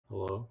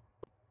low.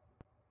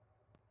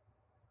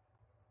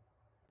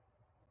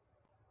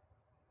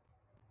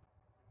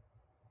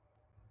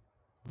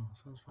 Oh,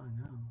 sounds fine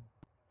now.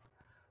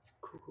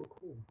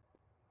 Cool.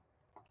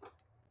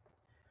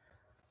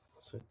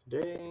 So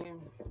today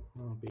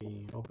I'll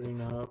be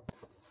opening up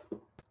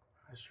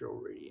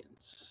Astrial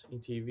Radiance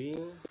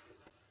ETV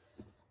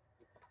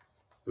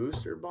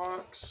booster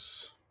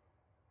box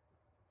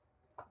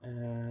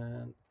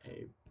and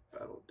a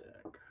battle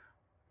deck.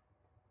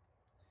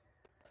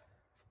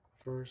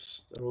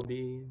 First, it'll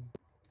be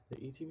the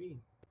ETV.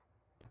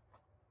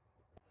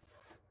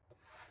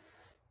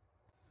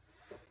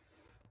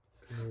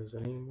 Because I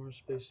need more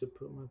space to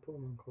put my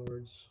Pokemon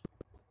cards.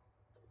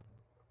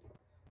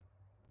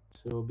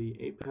 So it'll be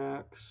 8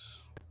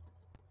 packs,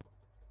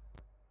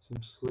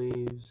 some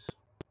sleeves,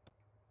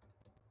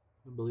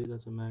 I believe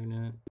that's a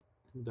magnet,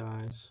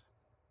 dies,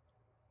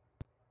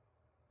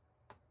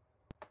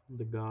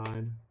 the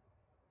guide,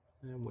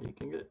 and what you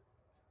can get.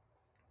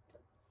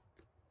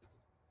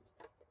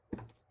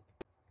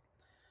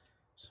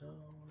 So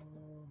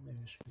maybe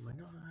I should get my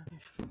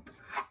knife.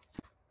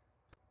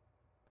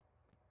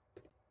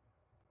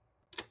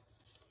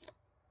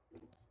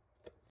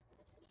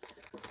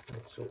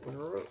 Let's open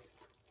her up.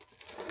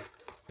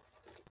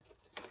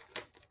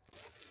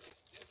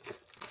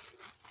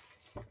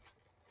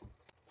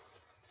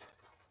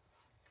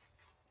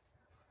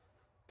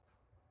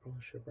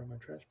 Probably should bring my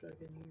trash bag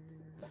in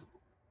here.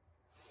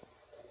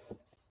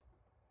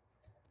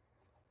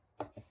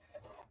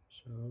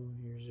 So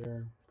here's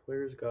your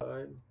player's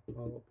guide.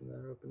 I'll open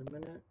that up in a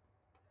minute.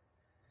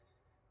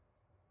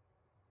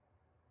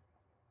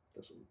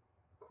 There's some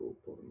cool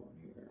Pokemon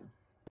here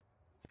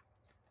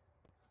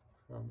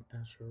from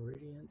Astrial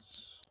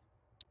Radiance.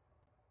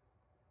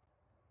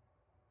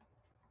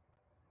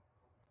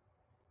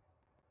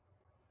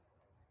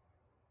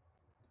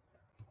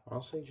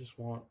 Honestly, just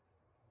want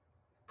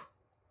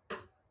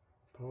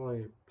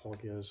probably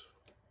Palkia's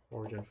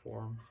origin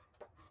form.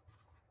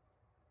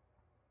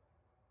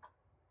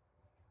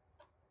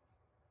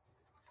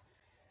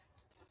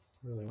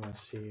 Really want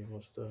to see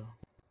what's the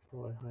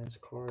probably highest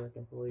card I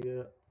can probably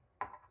get.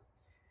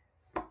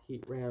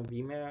 Heat Ram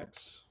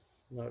VMAX,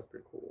 that would be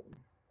pretty cool.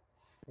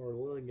 Or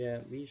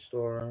Lilligant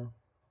V-Star.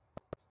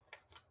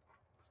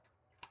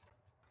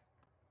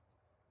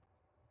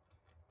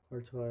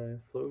 Or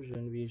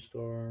Typhlosion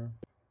V-Star.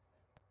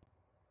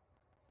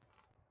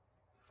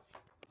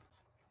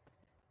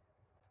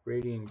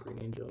 Radiant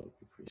Green Angel would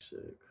be pretty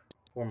sick.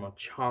 Or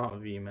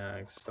Machamp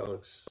VMAX, that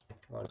looks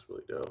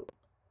really dope.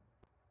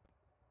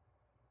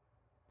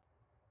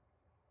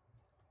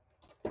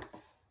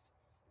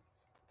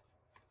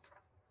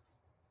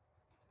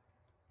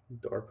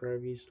 Darkrai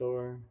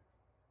V-Star.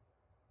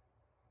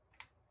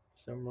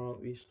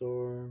 Samurott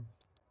V-Star.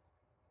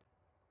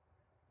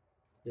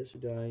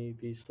 Desudai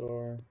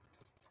V-Star.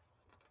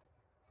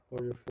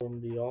 Order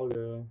Form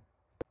Dialga.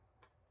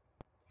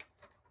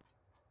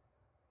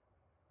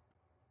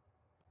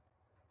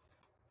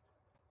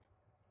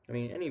 I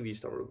mean, any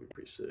V-Star would be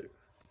pretty sick,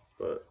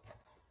 but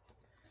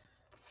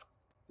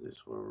this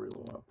is what I really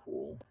want to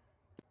pull.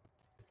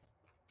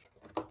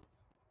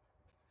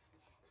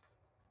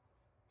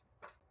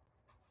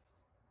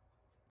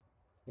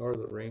 Or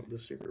the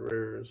secret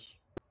rares.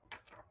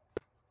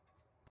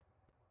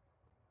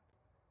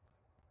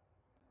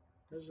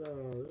 There's a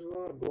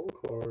lot of gold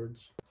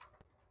cards.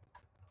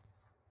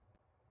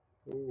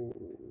 Ooh.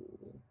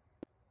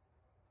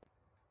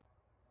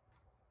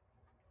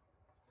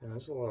 Yeah,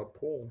 there's a lot of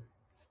pull.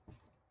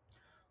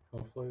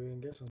 Hopefully we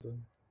can get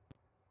something.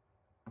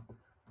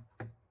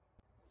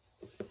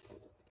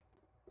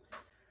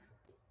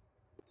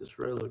 This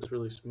red looks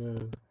really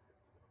smooth.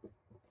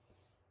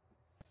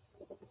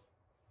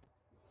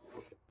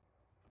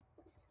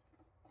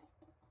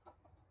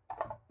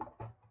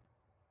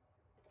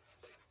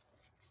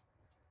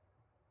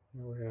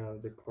 Here we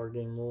have the card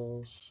game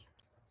rules.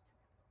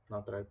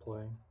 Not that I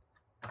play.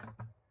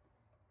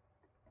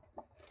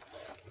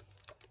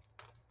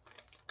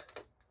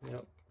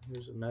 Yep,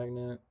 here's a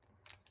magnet.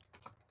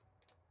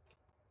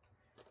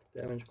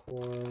 Damage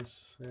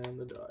coins and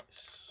the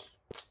dice.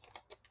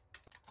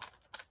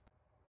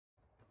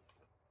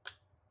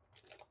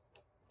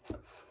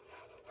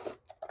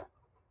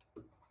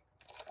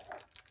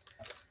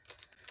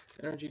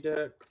 Energy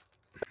deck.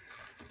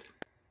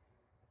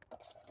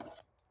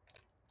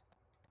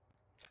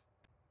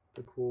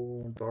 The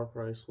cool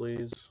Darkrai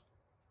sleeves.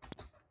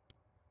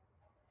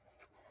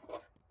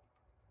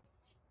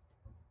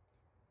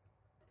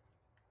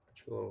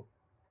 Little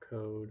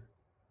code.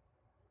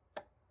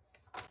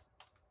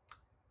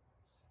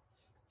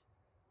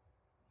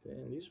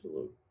 Damn, these would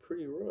look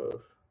pretty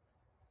rough.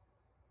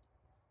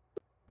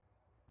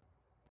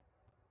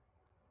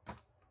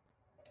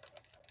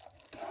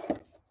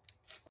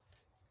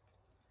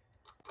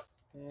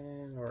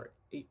 And our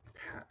 8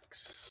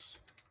 packs.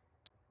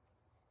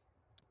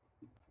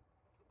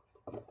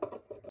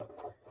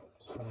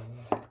 So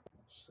I'll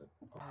set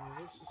all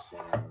this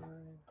aside.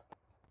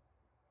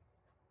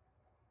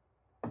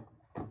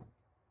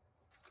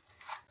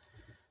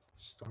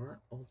 Start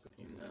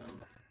opening them.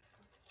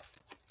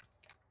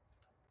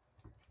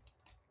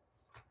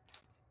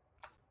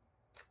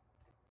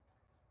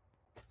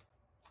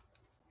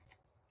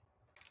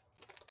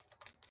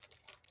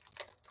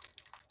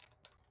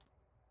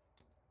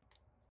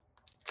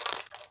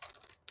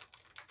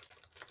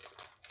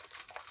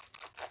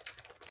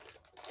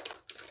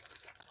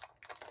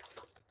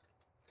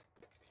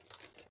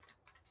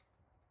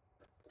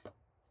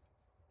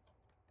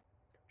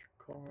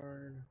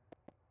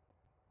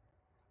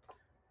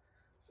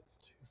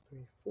 3,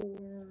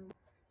 4.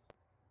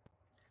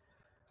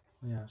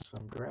 We have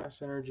some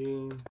Grass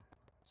Energy,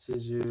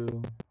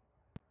 Sizu,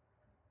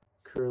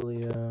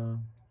 Curlia,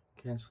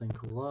 Canceling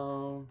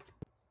Cologne,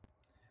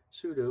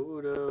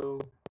 Sudowoodo,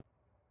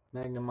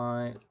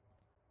 Magnemite,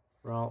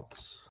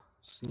 Ralts,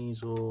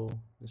 Sneasel,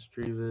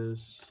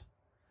 Misdreavus,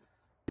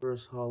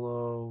 Reverse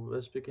Hollow,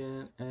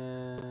 Vespiquen,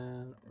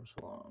 and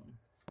Ursalon.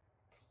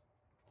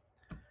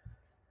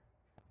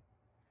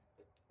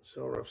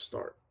 So rough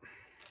start.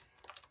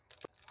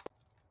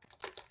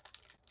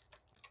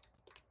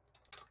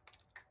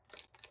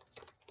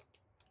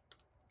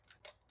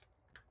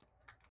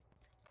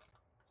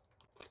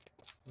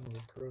 Oh,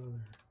 brother.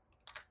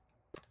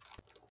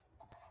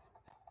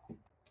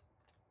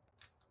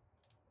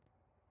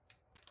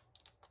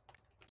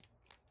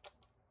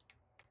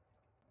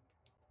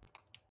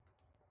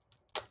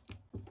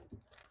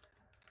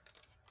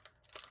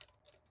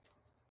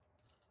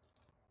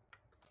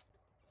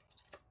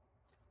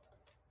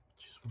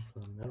 Just went for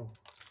the middle.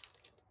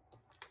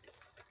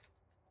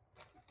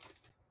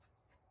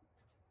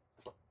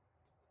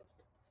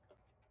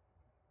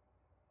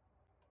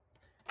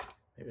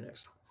 Maybe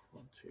next time.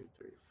 1, 2,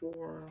 3,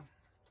 4.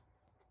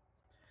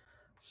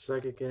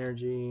 Psychic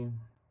Energy,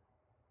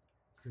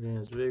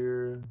 Grenada's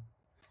Vigor,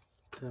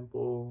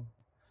 Temple,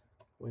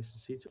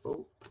 Wasted Seats.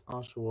 Oh,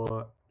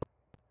 Oshawott.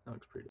 That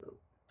looks pretty dope.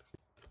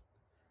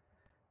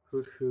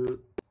 Hoot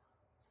Hoot,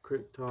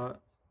 Crick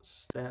Tot,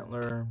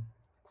 Stantler,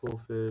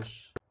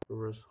 Quillfish,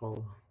 Reverse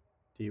Hollow,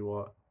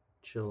 D-Watt,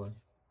 Chillin'.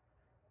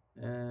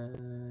 And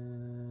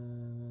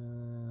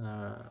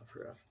I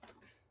forgot.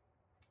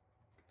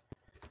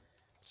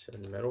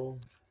 Said middle.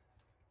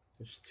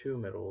 There's 2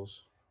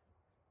 middles.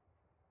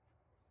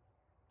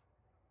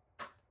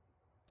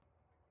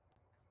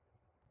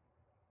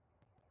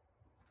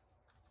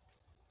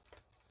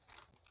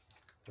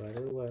 Right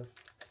or left?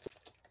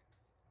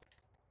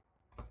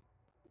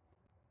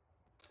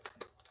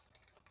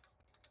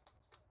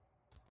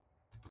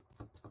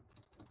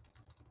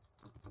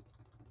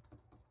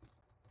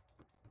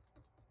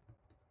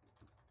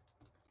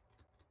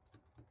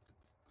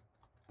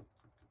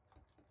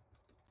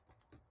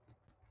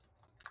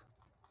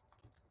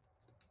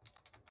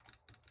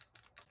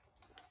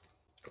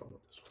 Going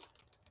with this one.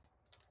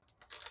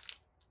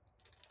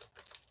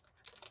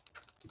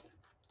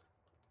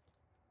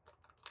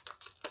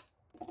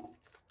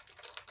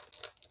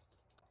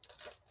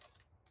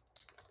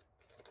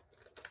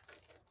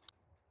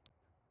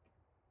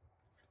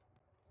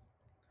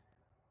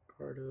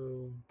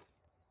 Cardo,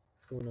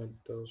 Uno,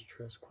 Dos,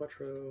 Tres,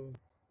 Cuatro,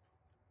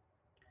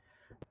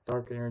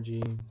 Dark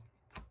Energy,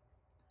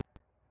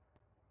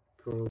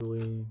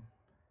 Probably,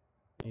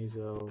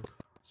 Azelf,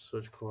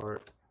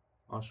 Switchcart,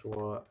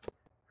 Oshawott,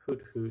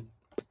 Hoot Hoot,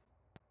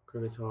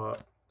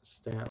 Kritatot,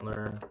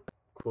 Stantler,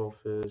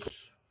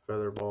 Quillfish,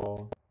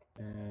 Featherball,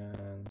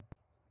 and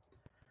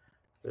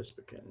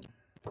Vespiquen.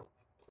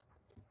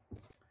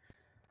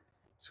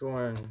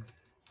 Scoring,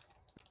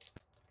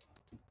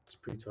 it's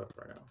pretty tough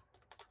right now.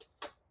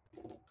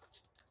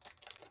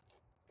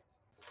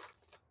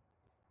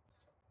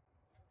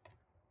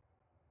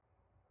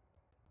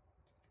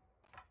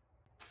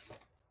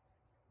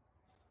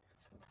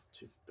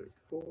 Two, 3,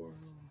 4.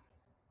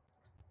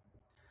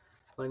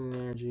 Lightning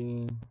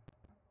Energy,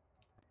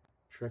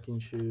 Trekking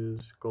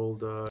Shoes,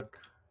 Golduck,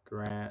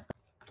 Grant,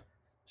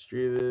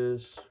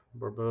 Misdreavus,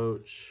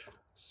 Barboach,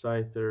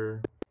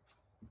 Scyther,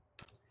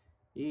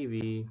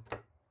 Eevee,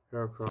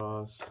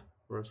 Heracross,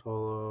 Reverse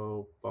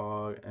Hollow,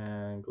 Bog,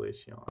 and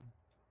Glaceon.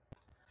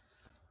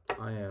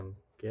 I am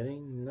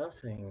getting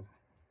nothing.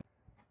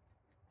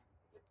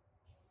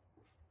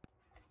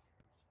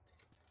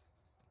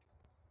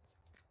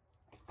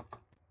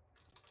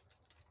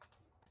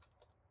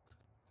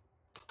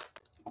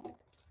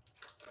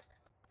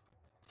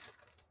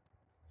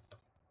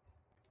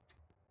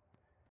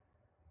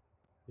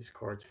 These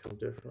cards feel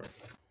different.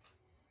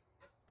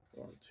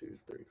 1, 2,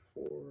 3,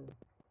 4.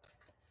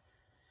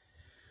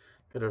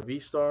 Got a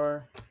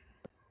V-Star.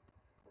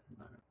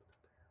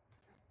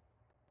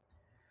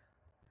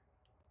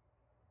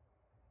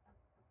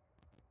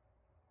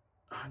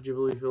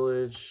 Jubilee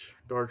Village,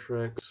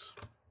 Dartrix,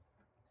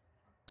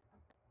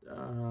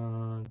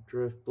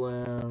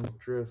 Drifblim,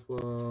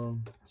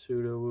 Drifloon,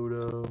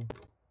 Sudowoodo,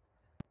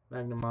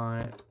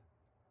 Magnemite,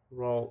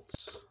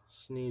 Ralts,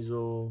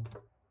 Sneasel,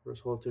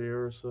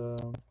 Ursa,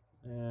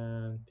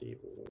 and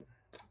Thievul.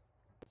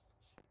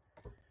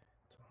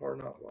 It's a hard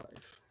knock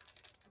life.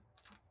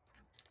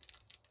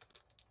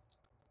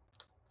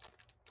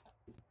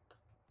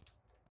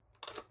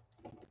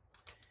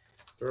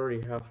 They're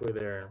already halfway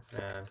there,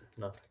 and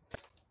nothing.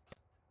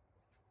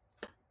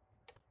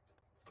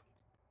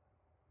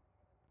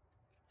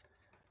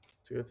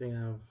 It's a good thing I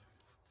have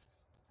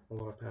a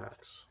lot of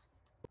packs.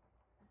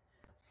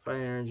 Fire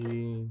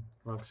Energy,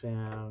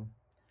 Roxanne,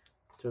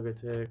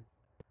 Togetic,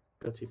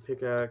 Gutsy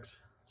Pickaxe,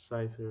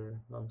 Scyther,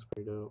 that looks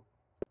pretty dope.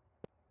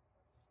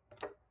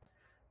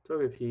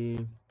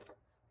 Togepi,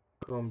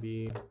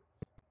 Combi,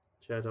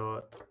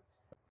 Chatot,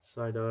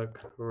 Psyduck,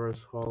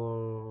 Reverse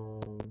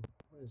Hollow,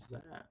 what is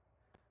that?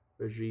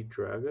 Reggie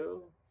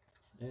Drago,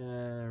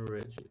 and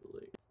Reggie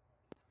Lee.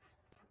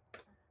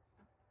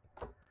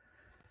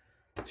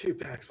 2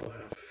 packs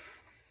left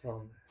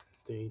from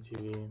the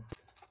ATV.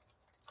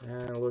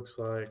 And it looks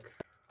like,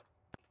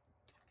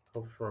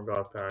 hope for a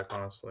God pack,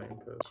 honestly,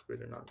 because we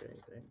did not get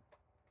anything.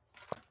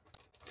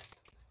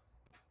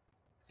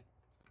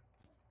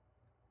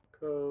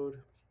 Code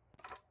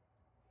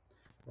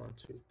 1,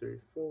 2, 3,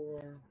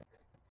 4.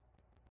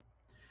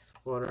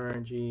 Water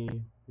Energy,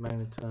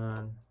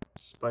 Magneton,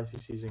 Spicy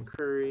Season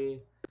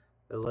Curry,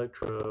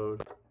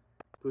 Electrode,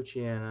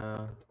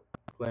 Puchiana,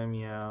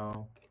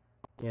 Glameow,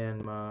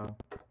 Yanma,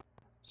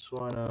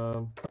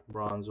 Swinub,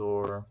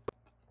 Bronzor,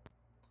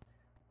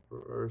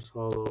 Reverse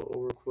Hollow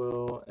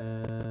Overquill,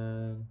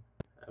 and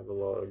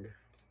Avalugg.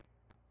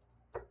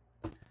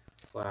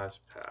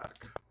 Last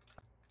pack.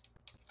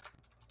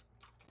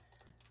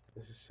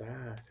 This is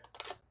sad.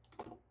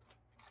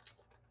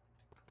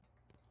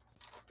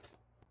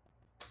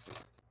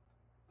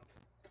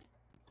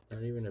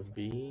 Not even a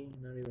V,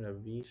 not even a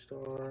V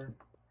star.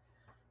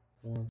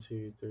 1,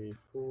 2, 3,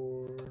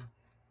 4.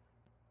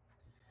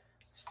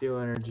 Steel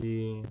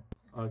Energy,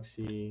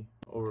 Oxy,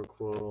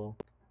 Overquill,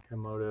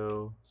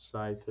 Komodo,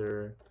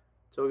 Scyther,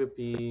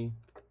 Togepi,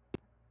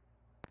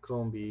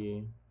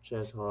 Combi,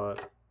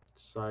 Chatot,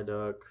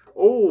 Psyduck.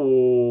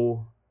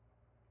 Oh!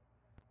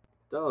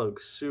 That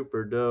looks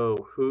super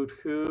dope. Hoot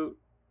Hoot.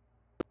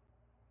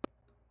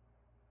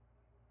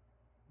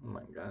 Oh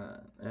my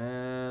god.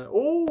 And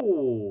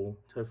oh!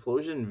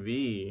 Typhlosion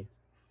V.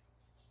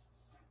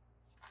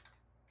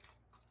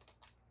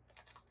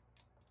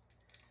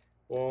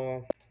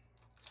 Well,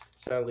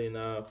 sadly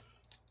enough,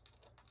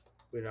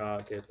 we did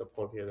not get the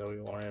Poke that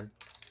we wanted.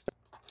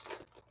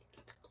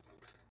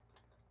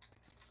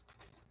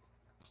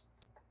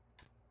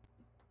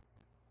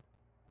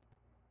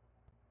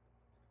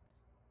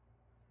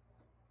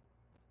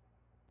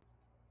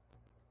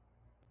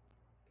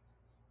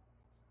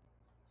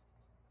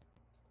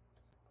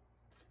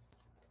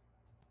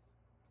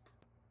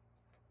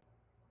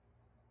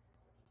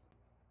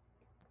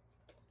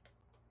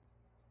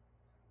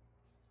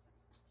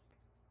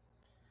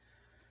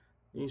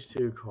 These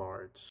 2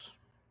 cards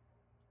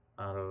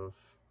out of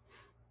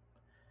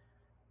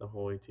the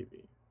whole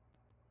ATV.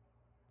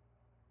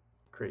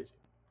 Crazy.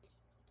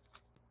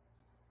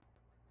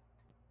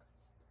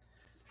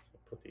 So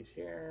put these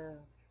here.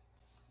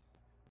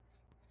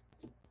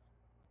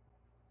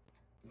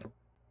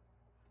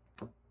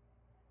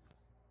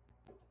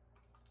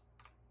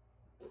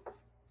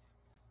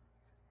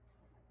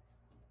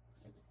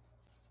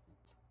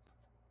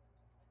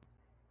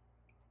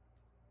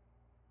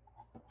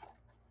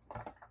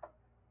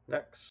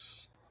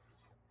 Next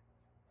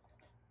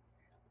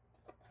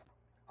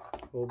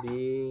will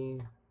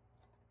be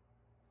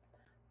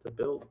the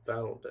Built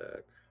Battle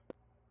deck. I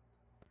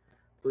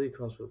believe it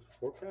comes with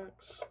 4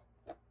 packs.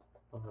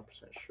 100%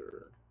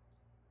 sure.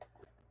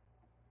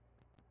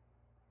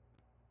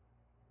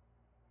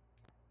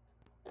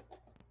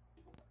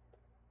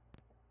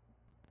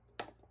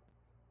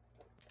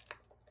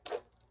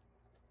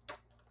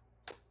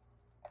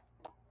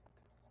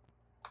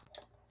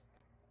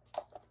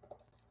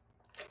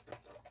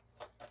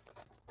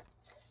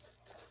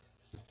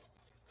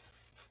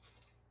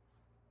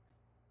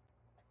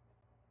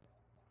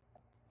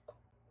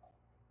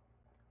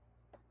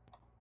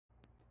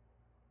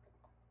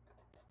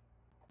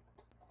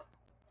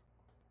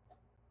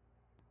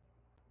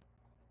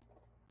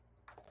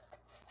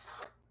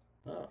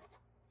 Oh,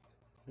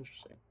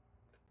 interesting.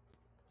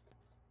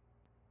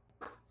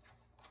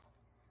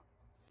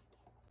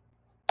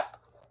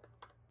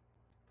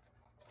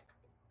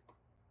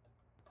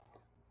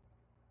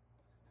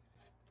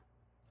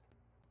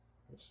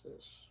 What's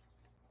this?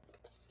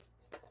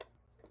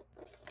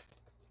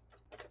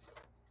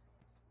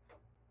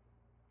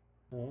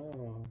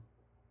 Oh.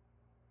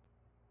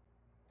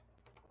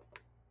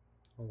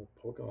 Oh, the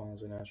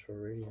Pokemon's in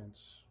Astrial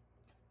Radiance.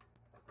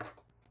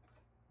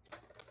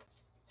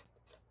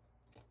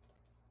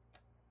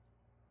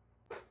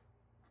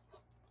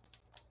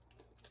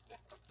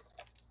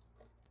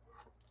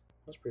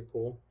 That's pretty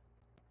cool.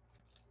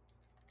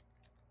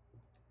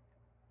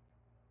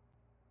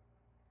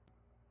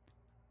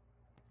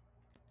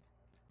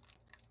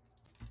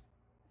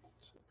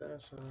 Set that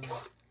aside.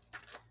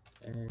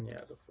 And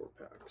yeah, the 4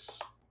 packs.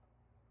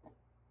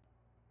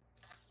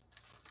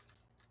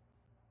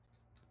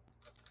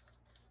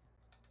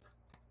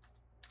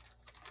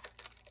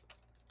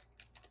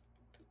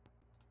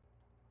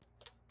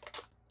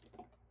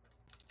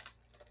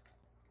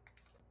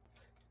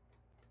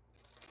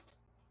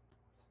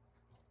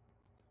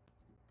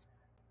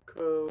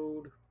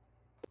 Code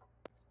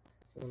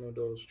 1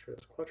 dos 3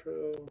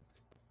 4.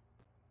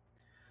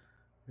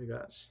 We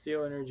got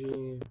Steel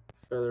Energy,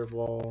 Feather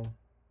Ball,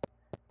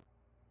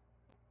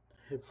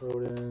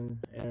 Hippodon,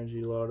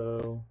 Energy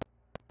Lotto.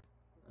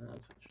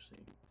 That's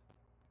interesting.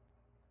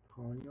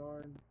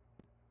 Ponyard.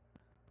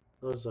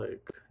 That was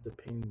like the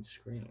painting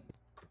screen.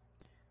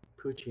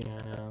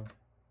 Puchiana,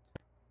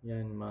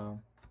 Yanma,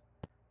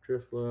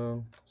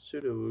 Drifloon,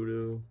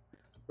 Sudowoodo,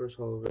 First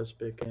Hollow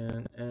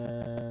Vespican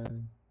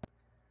and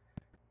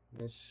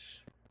Miss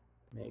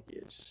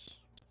Magius.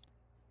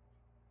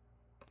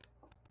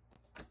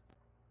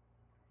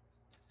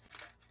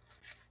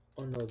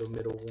 Oh no, the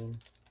middle one.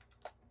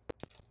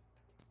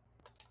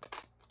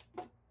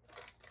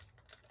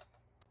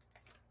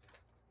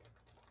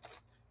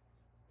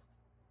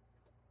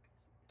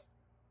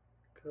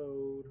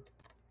 Code.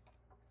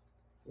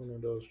 Uno,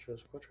 dos,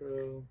 tres,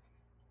 cuatro.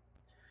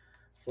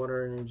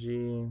 Water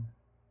Energy.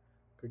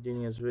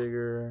 Gardenia's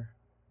Vigor.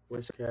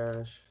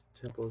 Whiscash.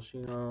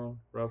 Temposhino.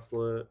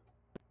 Rufflet.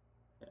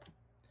 Yeah.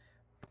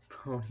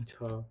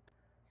 Ponyta.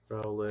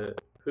 Rowlet.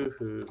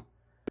 Hoo-Hoo.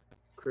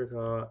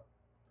 Cricket.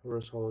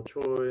 Reverse Hollow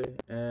Choi.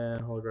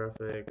 And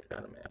Holographic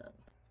Adamant.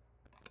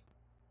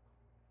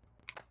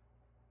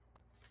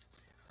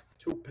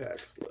 2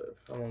 packs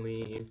left. I'm gonna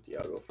leave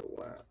Dialga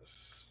for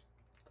last.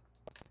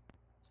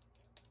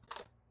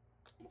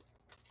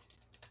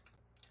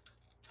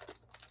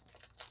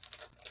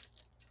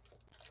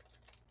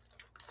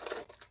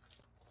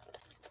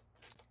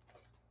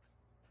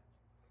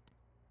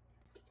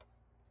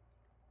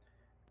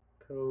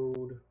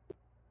 Code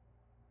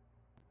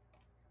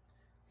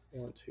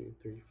 1, 2,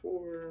 3,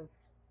 4.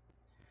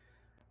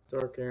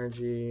 Dark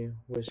Energy,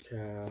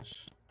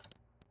 Wishcash,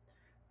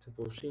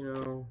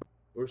 Temposhino,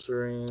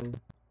 Ursaring,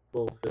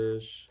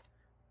 Bullfish,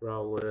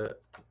 Rowlet,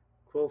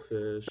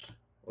 Quillfish,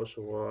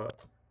 Oshawott,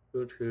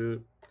 Hoot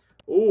Hoot.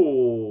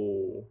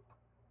 Ooh!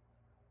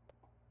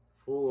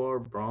 Full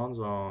Art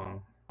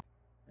Bronzong.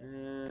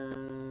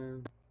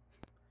 And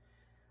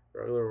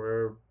regular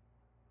rare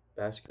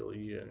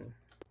Basculegion.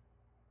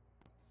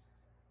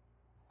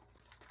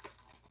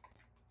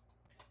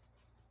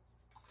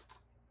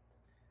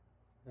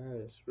 That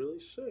is really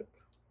sick.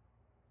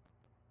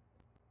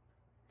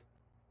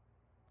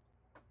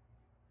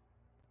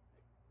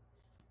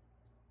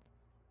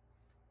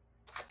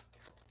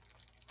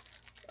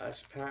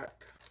 Last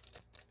pack.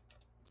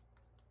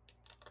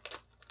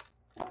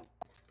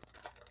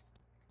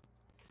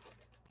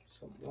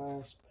 Some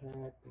last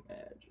pack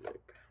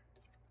magic.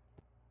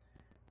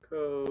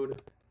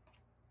 Code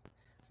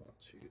 1,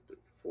 2, 3,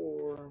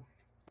 4.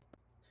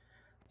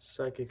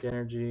 Psychic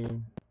Energy,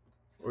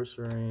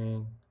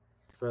 Ursaring,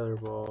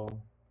 Featherball,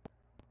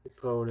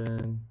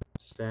 Hippowdon,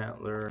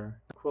 Stantler,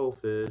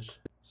 Quillfish,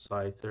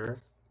 Scyther,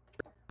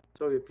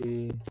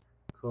 Togepi,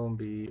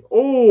 Combee.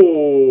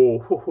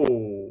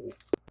 Oh!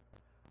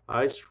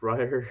 Ice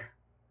Rider,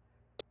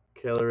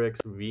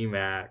 Calyrex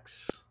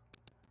VMAX.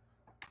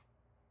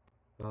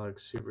 That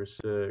looks super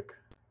sick.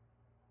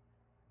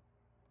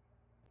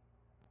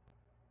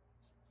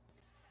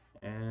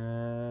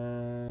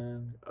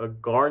 And a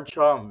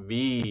Garchomp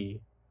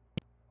V.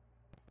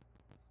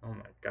 Oh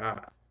my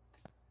god.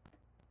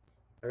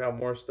 I got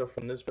more stuff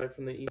from this pack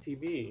from the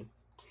ETB.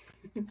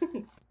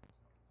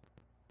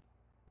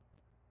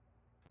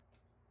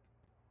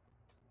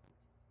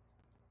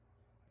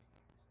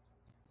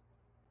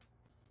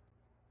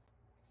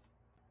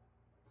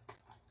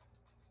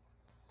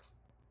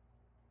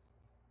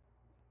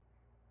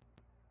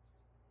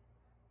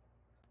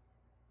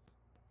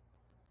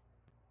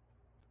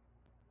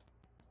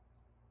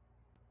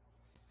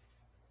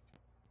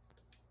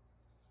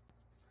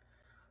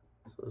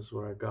 So this is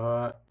what I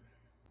got.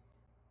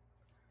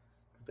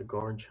 The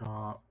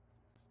Garchomp,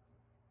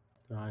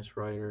 the Ice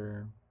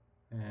Rider,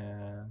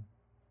 and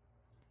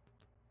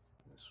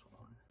this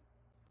one.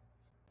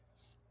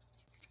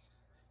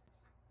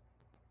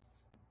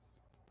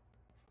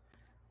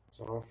 It's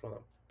all from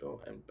the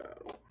Build and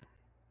Battle.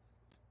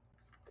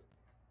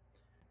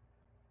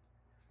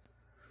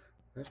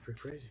 That's pretty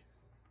crazy.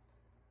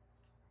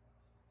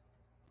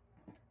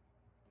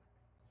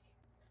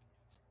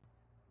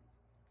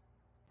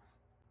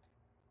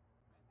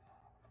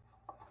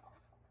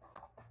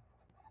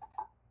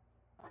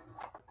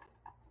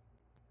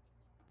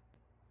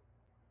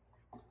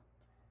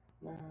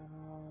 Now,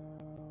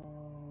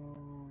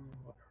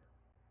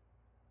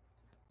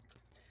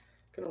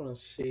 kind of want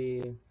to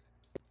see.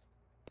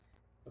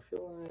 I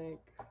feel like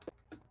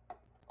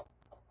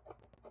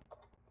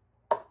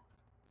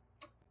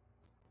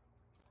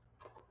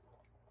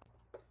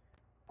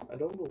I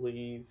don't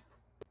believe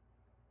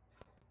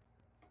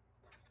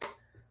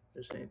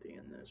there's anything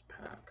in this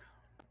pack.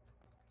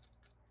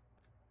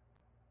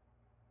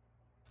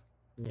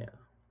 Yeah,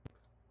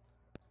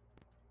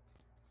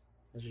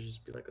 this should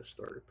just be like a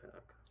starter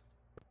pack.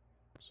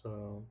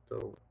 So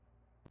the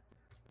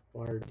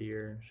Water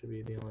Deer should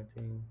be the only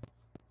thing.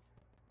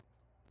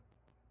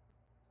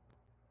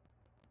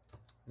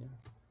 Yeah.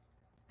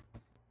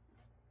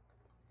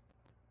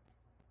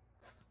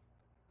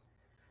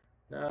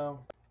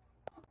 Now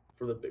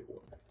for the big one.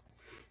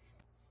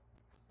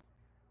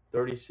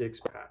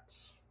 36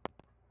 packs.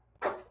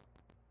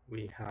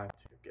 We have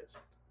to get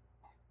something.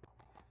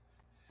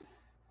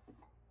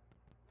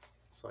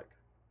 It's like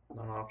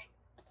not an option.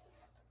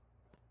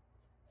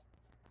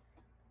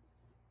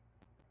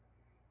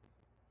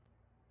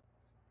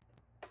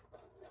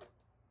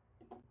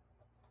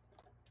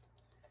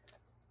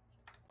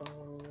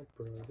 Oh,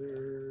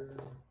 brother.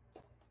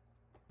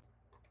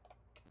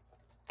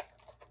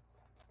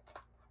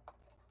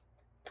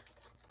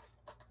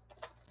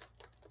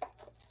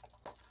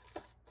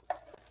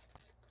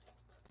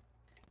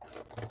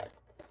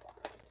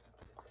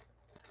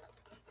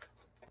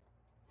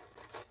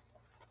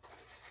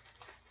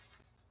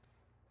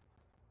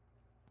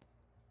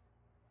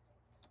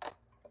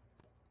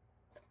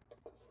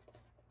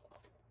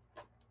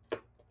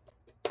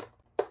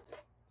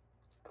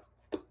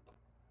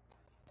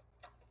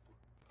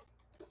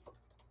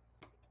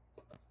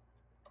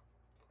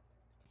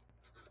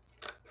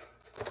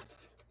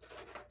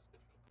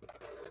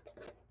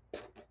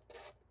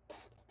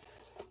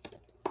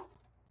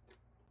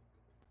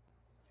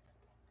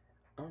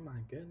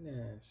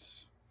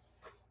 goodness.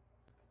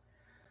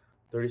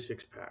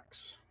 36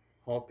 packs.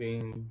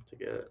 Hoping to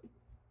get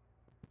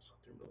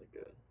something really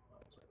good.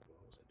 What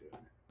was I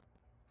doing?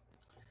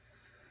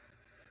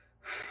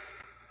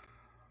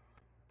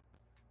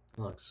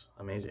 Looks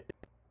amazing.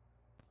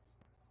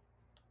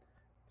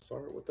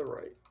 Start with the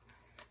right.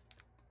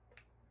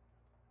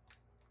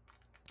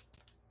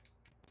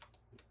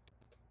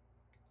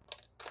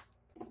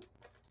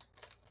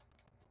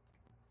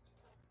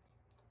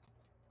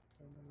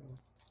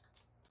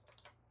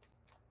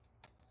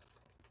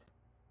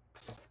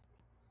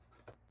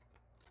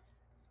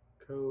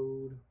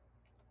 Code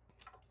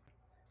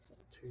 1,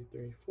 2,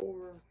 3,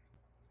 4.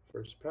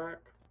 First pack.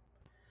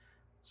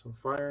 Some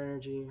fire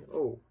energy.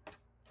 Oh,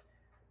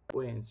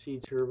 wait and see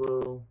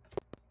turbo.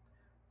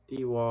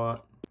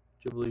 D-Watt,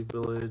 Jubilee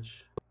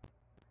Village,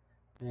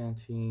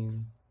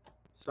 Mantine,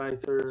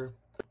 Scyther,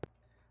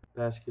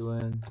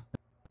 Basculin,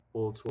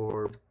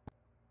 Voltorb,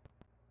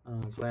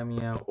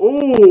 Glameow.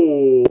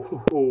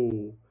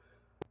 Oh!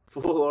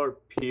 Full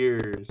art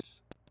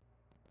Piers.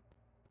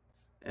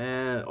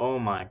 And oh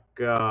my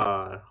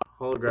god,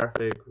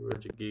 holographic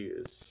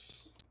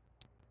Regigigas.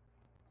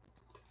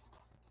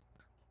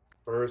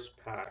 First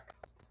pack.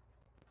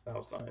 That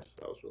was nice.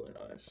 That was really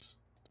nice.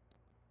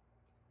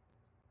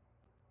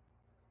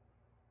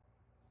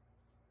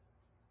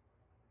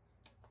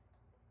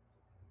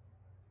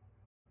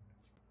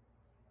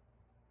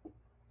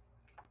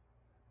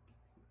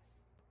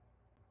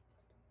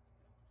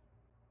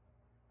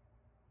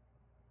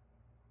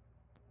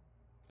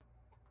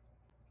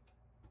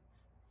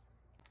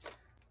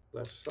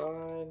 Left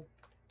side.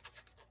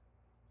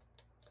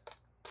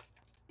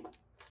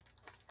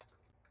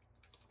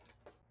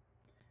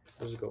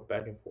 Let's just go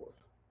back and forth.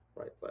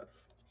 Right, left.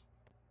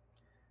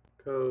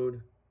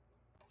 Code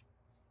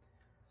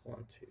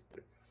 1, 2,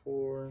 3,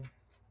 4.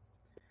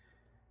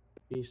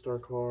 V-Star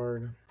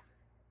card.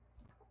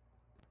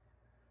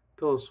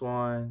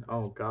 Piloswine.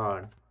 Oh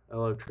god.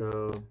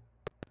 Electro.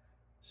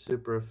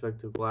 Super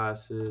effective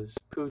glasses.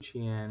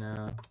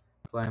 Poochyena.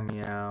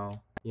 Glameow.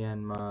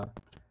 Yanma.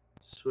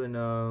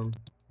 Swinub.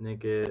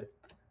 Nickit.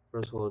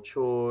 Versatile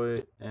Choi.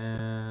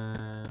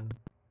 And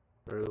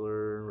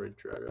regular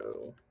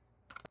Redrago.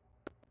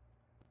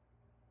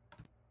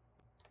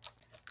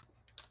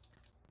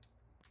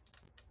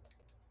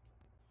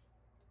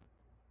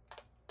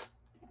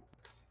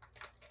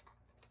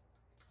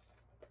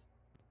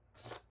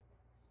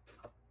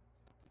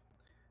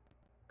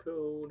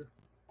 Code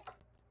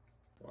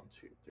 1,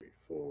 2, 3,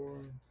 4.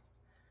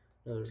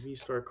 Another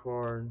V-Star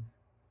card.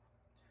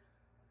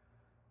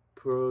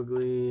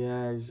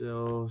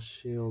 Progliaxel,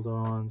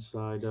 Shieldon,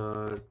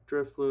 Psyduck,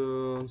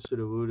 Drifloon,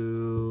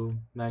 Sudowoodo,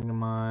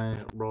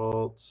 Magnemite,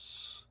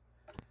 Ralts,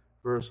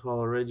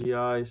 Versatile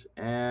Regice,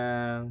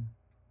 and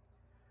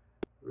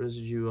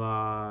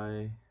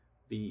Residui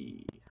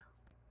V.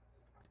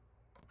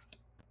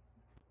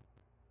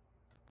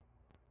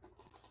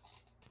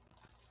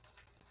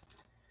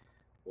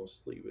 We'll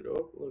sleeve it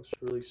up. It looks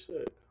really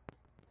sick.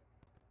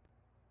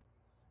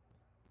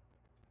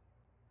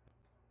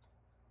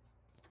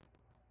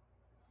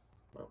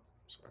 Oh,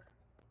 sorry.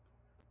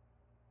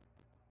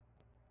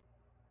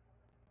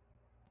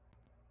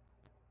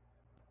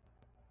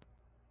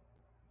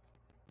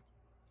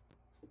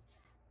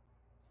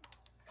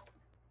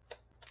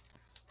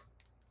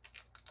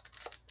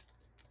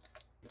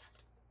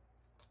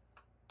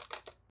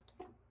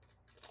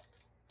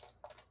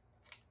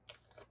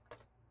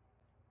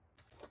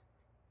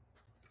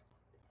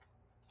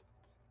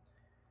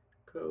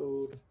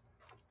 Code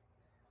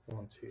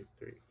 1, 2,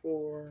 3,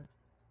 4.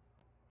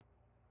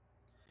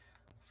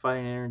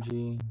 Fighting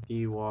Energy,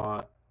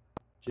 D-Watt,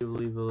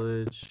 Jubilee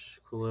Village,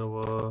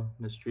 Quilewa,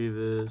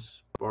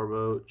 Misdreavus,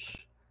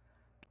 Barboach,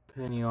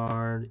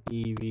 Peniard,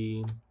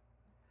 Eevee,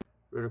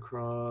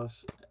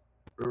 Ridicross,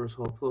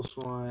 Reversal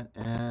Piloswine,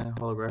 and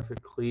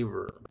Holographic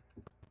Cleaver.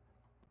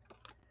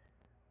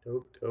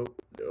 Dope,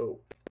 dope,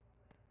 dope.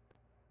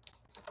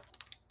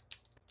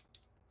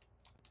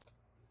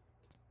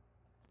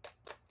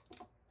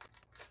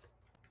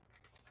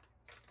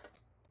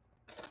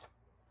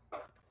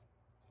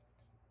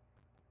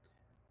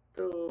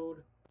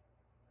 Code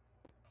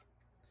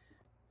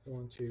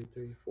 1, 2,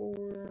 3,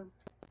 4.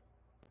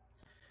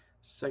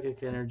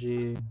 Psychic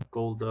Energy,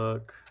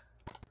 Golduck,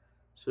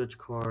 Switch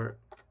Cart,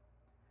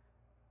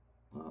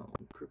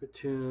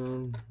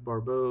 Kricketune,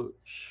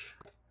 Barboach,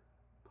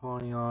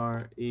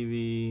 Pawniard,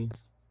 Eevee,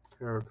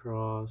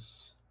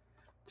 Heracross,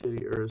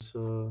 Titty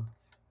Ursa,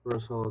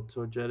 Versatile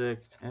Togetic,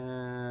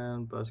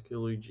 and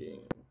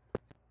Basculigine.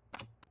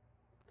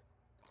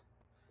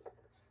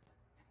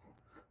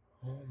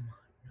 Oh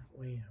my,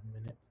 wait a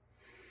minute.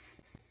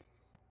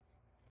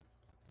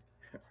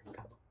 There we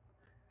go.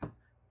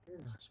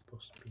 You're not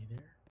supposed to be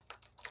there.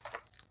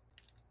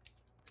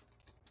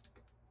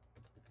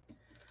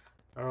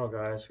 I don't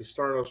know, guys. We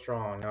started off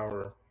strong. Now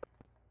we're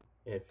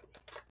iffy.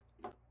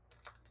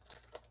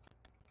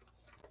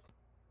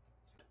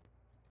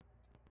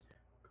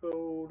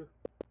 Code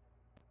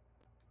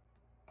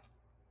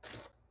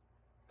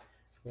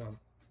 1,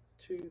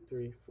 2,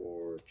 3,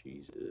 4.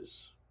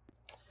 Jesus.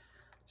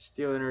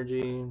 Steel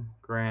Energy,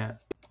 Grant,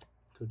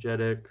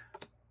 Togetic.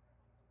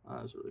 Oh,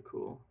 that's really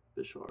cool.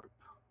 Bisharp.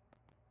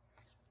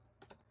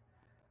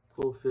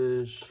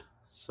 Bullfish,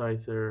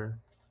 Scyther,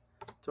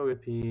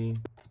 Togepi,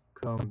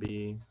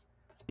 Combee,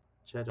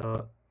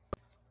 Chatot,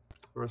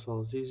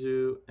 Versal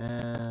Zizu,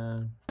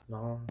 and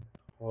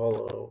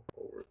non-hollow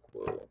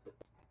Overquill.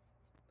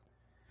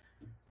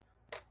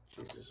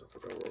 Jesus, I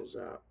forgot where I was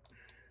at.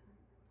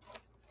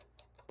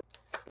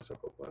 Guess I'll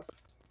go left.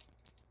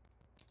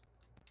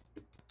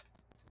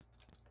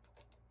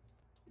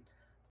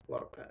 A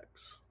lot of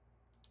packs.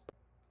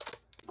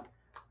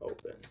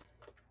 Open.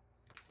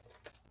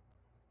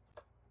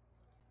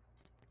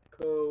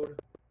 Code.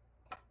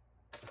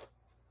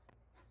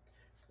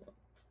 1,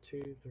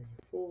 2, 3,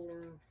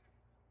 4.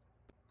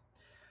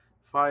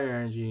 Fire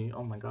Energy.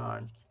 Oh my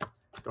god.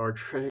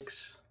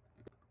 Dartrix.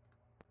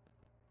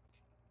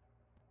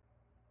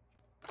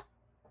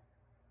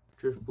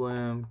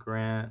 Driftblim,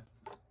 Grant,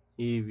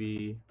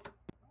 Eevee.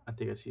 I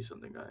think I see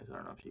something, guys. I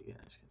don't know if you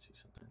guys can see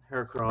something.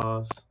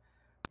 Heracross,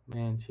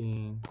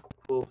 Mantine,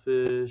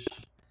 Quillfish,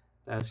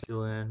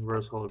 Basculin,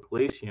 Reverse Holo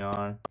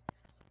Glaceon,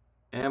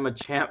 and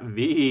Machamp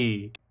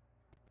V.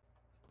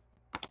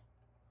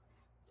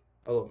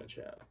 I love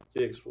Machamp.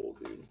 Big swole,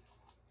 dude.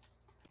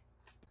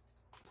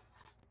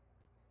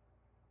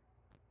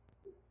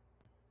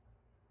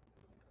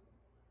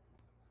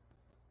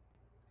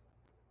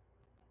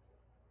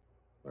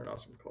 What an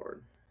awesome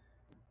card.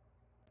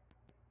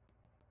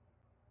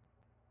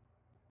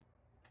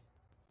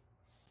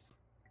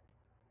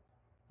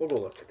 We'll go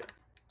left again.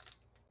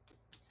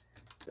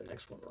 The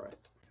next one right.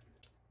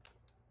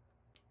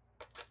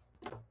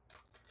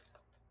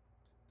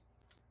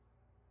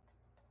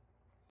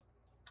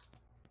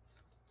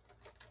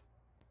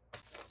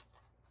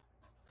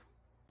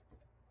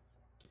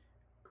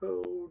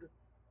 Code.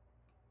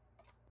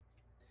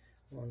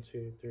 1,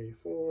 2, 3,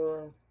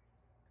 4.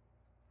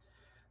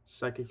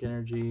 Psychic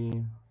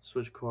Energy,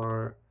 Switch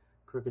Card,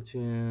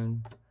 Kricketune,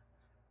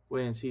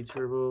 Wait and See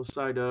Turbo,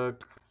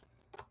 Psyduck,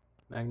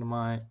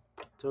 Magnemite,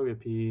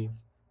 Togepi,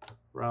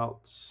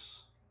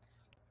 Routes,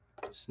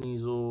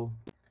 Sneasel,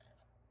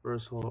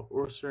 Versatile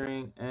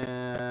Ursaring,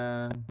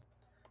 and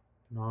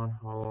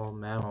non-hollow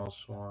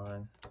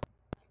Mamoswine.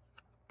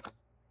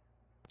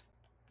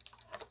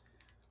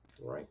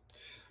 Right.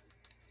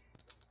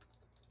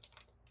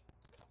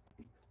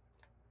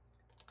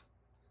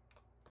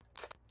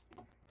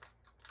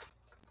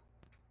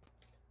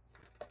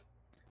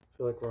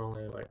 I feel like we're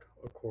only like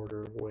a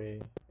quarter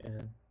way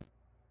in.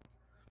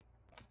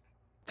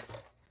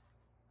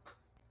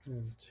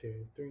 1,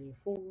 2, 3,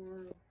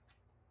 4.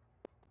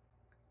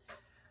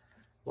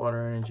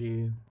 Water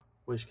Energy,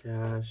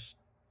 Wishcash,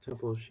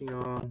 Temple of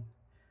Shion,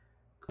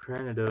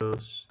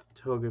 Cranidos,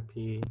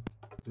 Togepi,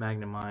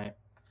 Magnemite,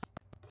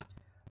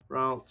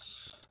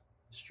 Routes,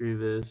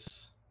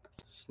 Struvis,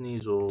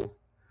 Sneasel.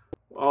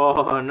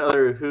 Oh,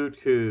 another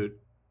Hoot,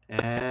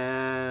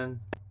 and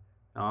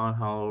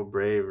non-hollow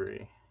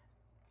Bravery.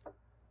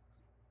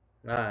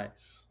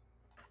 Nice.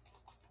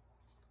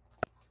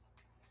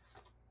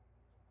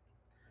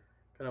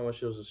 Kind of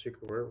wish it was a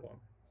secret rare one.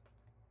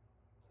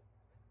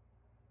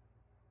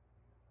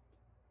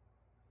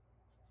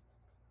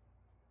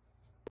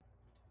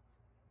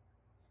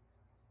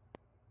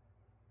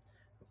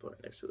 I'll put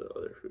it next to the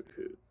other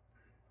Hoot.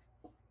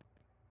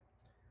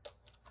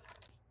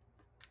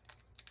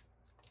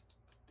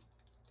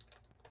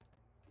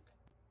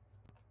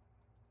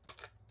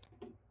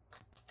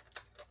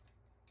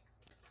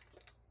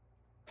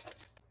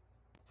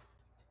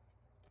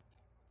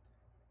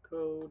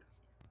 Code.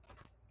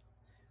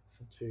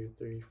 1, 2,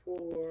 3,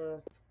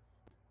 4.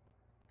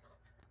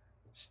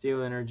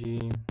 Steel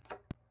Energy,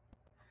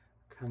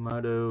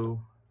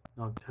 Kamado,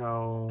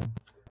 Noctowl,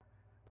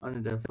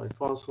 Unidentified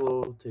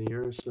Fossil,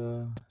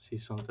 Teddiursa. See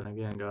something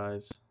again,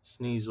 guys.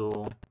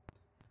 Sneasel,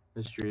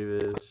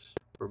 Misdreavus,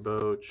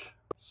 Verboch,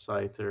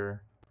 Scyther.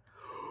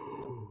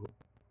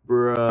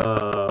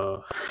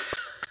 Bro.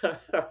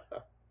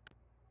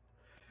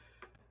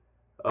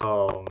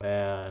 Oh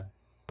man.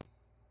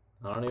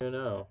 I don't even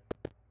know.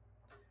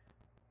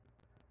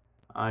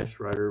 Ice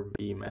Rider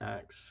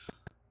VMAX.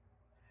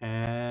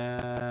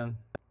 And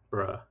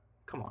bruh.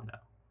 Come on now.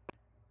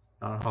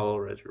 Non-hollow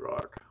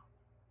Regirock.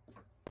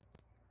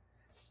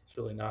 It's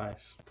really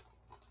nice.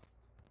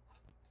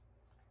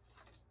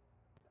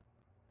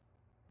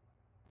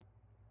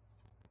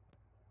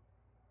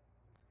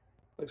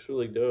 Looks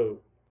really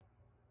dope.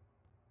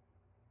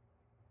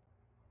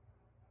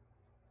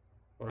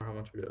 Wonder how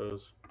much it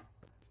goes.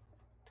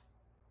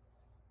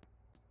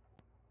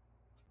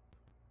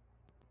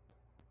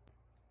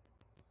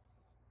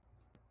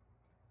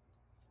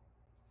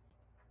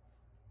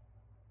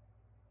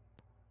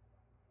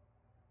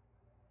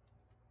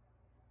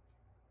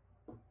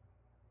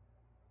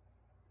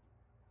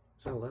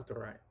 Is that left or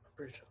right? I'm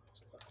pretty sure that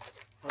was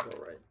left. I'll go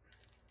right.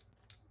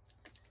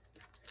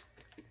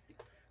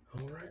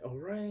 All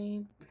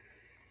right.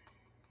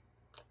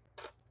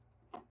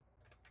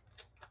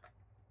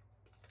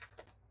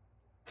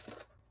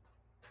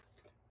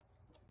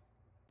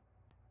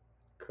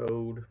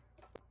 Code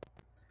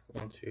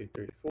 1, 2,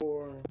 3,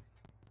 4.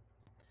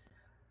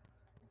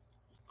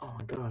 Oh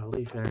my god,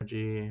 Leaf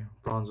Energy,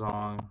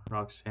 Bronzong,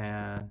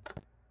 Roxanne,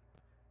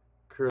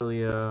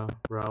 Curlia,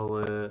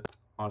 Rowlet,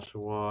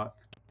 Oshawott,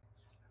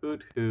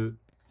 Hoot Hoot,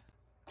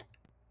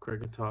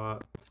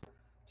 Cricketot,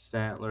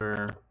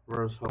 Stantler,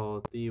 Reverse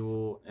Holo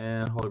Thievul,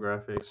 and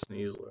Holographic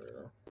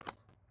Sneasler.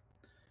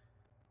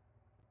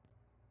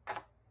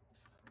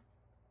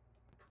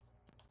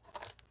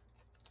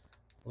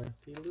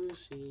 Lefty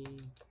Lucy.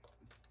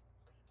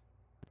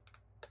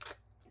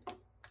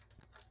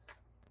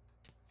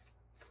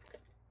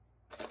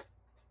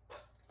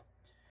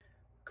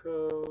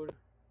 Code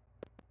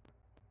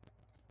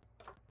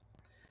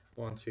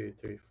 1, 2,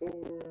 3,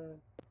 4.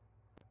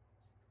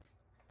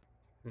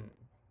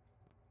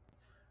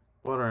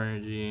 Water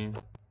Energy,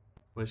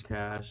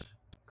 Wishcash,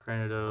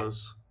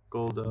 Cranidos,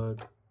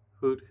 Golduck,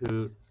 Hoot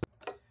Hoot,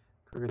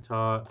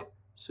 Cricketot,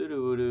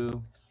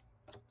 Sudowoodo,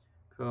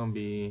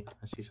 Combee,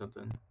 I see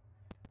something,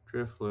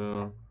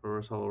 Drifloon,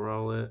 Reverse Holo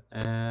Rowlet,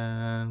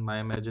 and My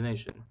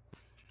Imagination.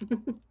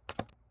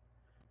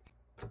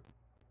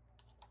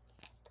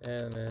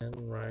 And then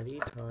Righty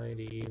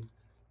Tighty.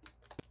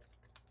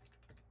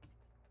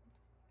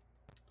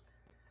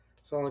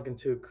 It's not looking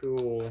too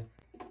cool.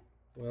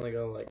 We only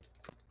got like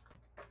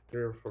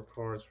 3 or 4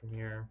 cards from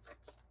here.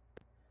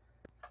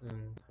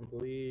 And I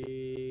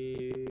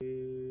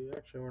believe...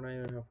 Actually, we're not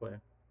even halfway.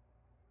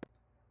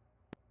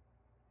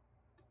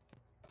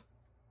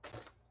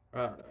 I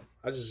don't know.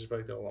 I just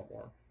expected a lot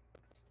more.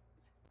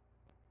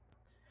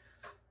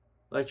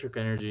 Electric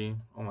Energy.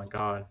 Oh my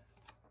god.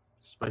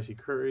 Spicy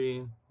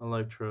Curry.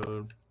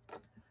 Electrode.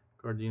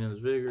 Gardenia's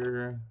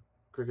Vigor.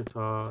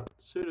 Cricketot.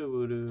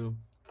 Sudowoodo.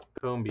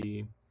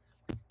 Combee.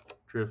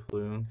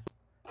 Drifloon.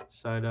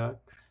 Psyduck.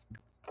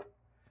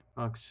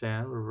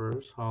 Roxanne.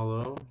 Reverse.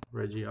 Holo.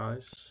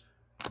 Regice.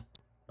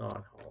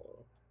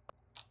 Non-holo.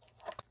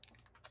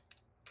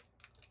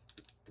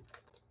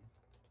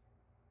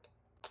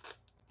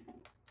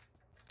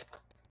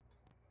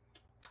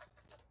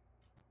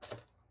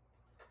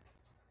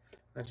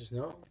 I just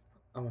know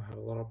I'm gonna have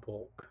a lot of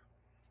bulk.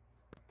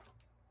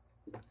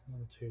 1,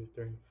 2,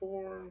 3,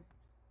 4.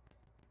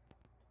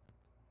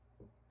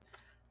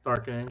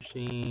 Dark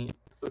Energy,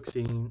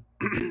 Uxie,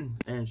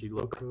 Energy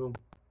Loco,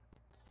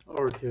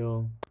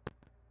 Overkill,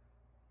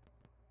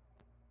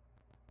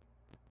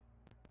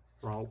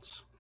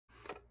 Ralts,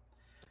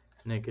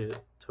 Naked,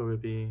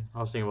 Togepi. I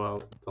was thinking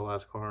about the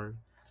last card.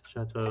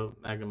 Chateau,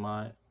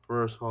 Magnemite,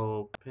 Reverse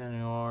Holo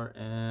Panior,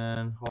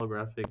 and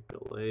Holographic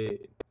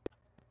Glade.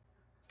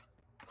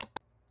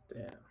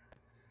 Damn. If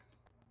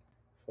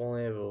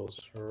only it was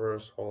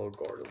Reverse Holo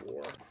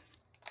Gardevoir.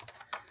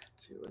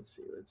 Let's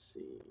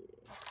see.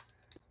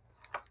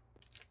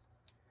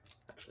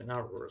 Actually,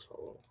 not Reverse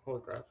Holo,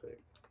 Holographic.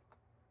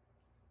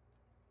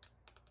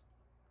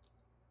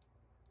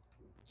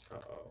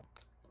 Uh-oh.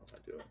 What am I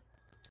doing?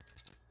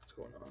 What's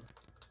going on?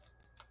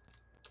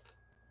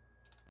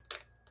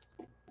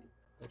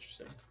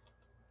 Interesting.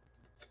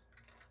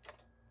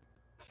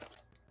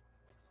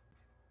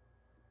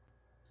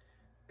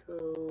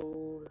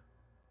 Code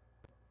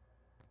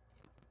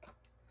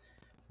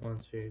 1,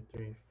 2,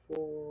 3,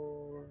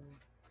 4.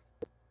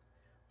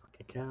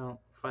 Fucking count.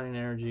 Fighting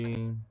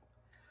Energy.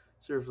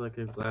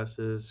 Reflective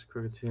Glasses.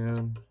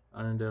 Kricketune.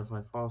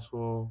 Unidentified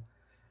Fossil.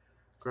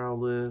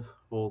 Growlithe.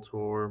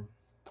 Voltorb.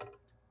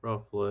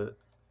 Rufflet.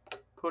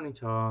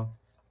 Ponyta.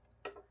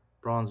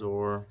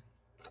 Bronzor.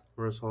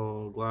 Reverse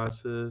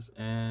Glasses.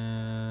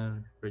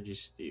 And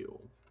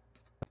Registeel.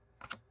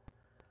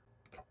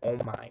 Oh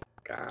my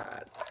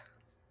god.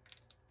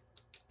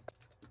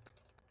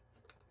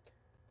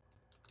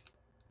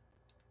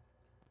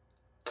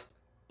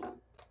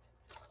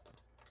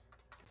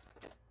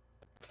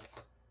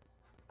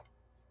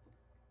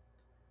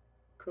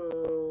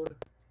 Code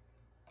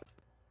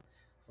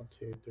 1,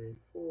 2, 3,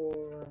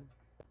 4.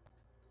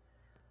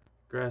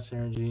 Grass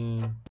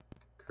Energy,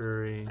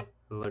 Curry,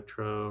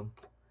 Electrode,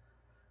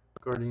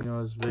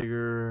 Gardenia's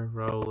Vigor,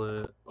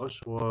 Rowlet,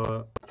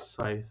 Oshawott,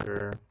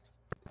 Scyther,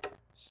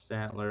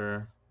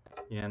 Stantler,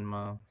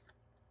 Yanma,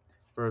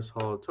 First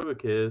Holo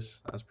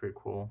Togekiss, that's pretty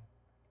cool,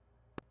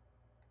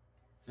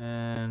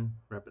 and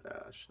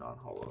Rapidash,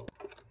 non-holo.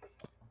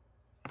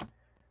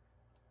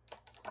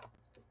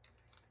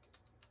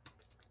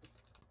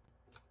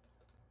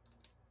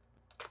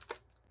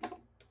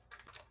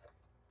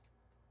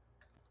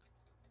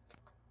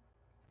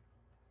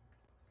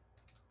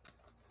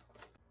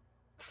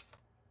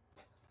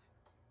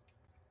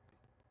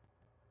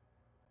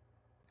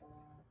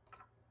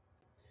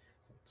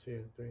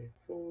 Two, three,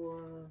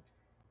 4.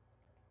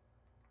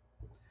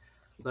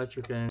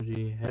 Electric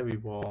Energy, Heavy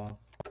Ball,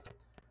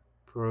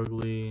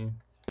 Perugly,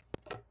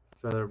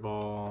 Feather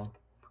Ball,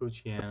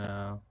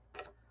 Poochyena,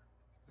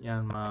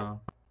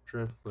 Yanma,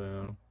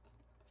 Drifloon,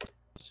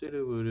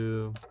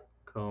 Sudowoodo,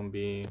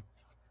 Combee.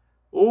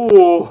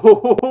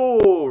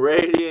 Oh,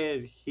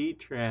 Radiant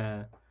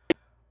Heatran.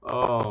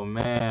 Oh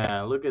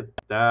man, look at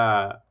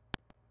that.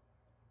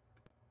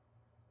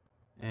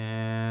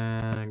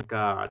 And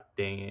God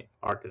dang it.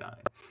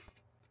 Arcanine.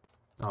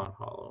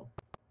 Non-hollow.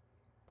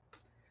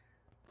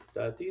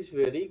 That is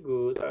very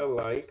good. I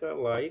like.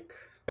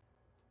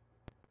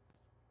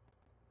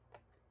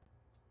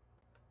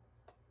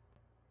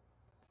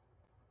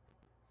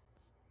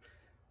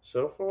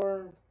 So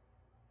far,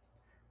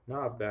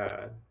 not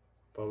bad.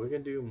 But we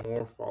can do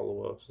more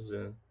follow-ups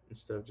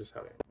instead of just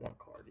having one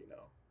card, you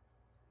know.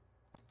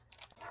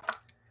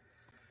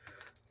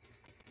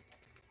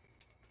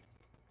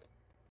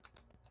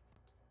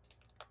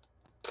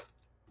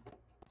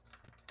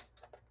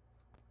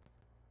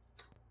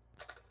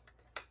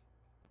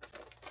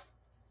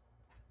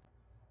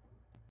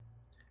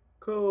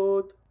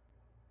 Code.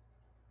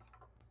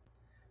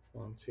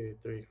 1, 2,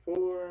 3,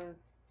 4.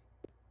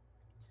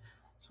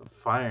 Some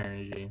fire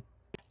energy.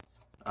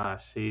 I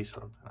see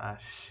something. I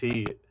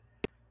see it.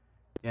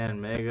 Yan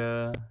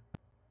Mega,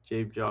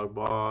 Jape Jog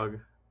Bog,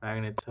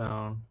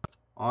 Magnetone,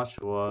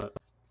 Oshawott,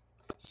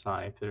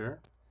 Scyther,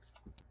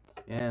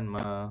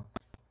 Yanma,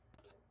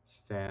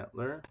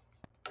 Stantler,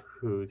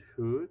 Hoot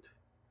Hoot,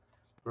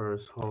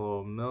 Burst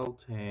Hollow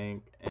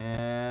Miltank,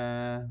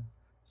 and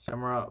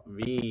Samurott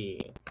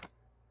V.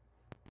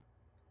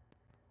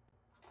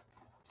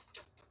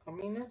 I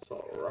mean, that's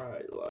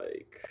alright,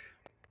 like,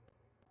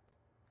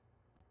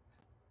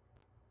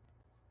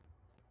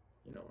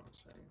 you know what I'm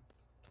saying.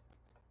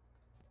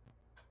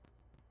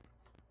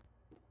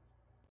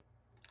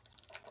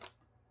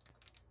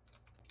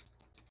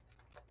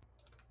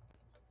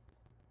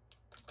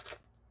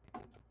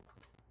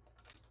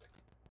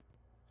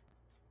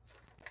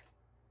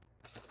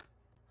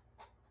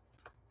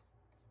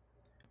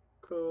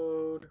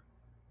 Code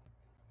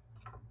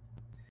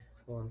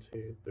 1,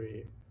 2,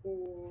 3,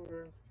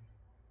 4.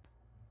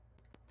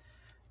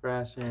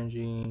 Grass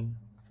Energy,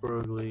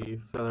 Broglie,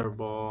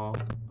 Featherball,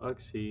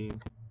 Uxie,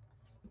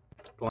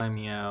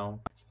 Glameow,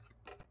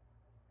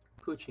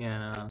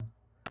 Poochyena,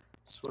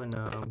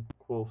 Swinub,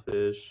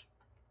 Quillfish,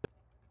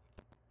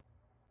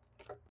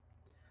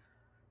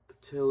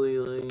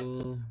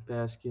 Patilili,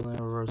 Basculin,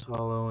 Reverse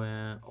Hollow,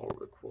 and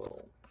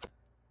Orbiquill.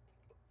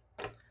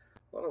 A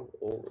lot of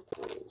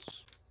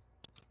Orbiquills.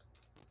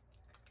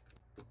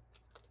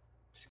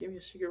 Just give me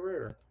a secret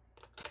rare.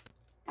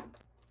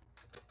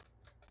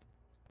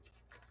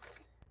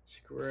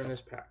 Secret rare in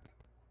this pack.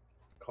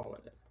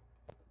 Calling it.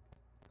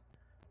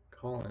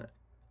 Calling it.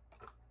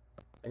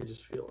 I can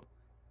just feel it.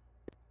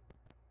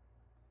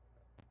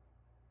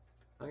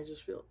 I can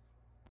just feel it.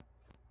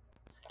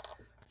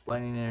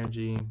 Lightning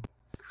Energy,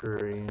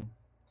 Curry,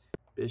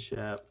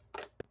 Bishop,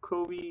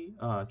 Kobe,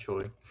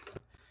 Choi,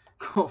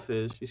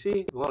 Quillfish. You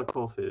see a lot of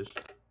Quillfish.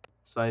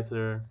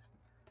 Scyther,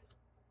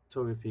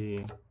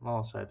 Togepi, a lot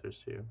of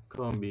Scythers too.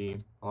 Combi,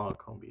 a lot of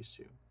Combis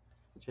too.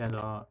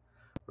 Chandot,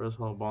 Rose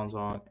Hollow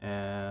Bonzong,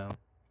 and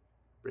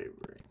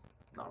Bravery,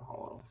 not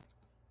hollow.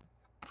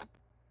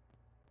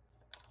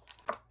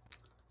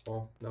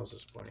 Well, that was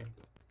disappointing.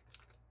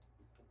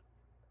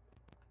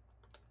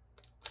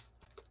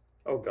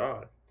 Oh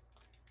god.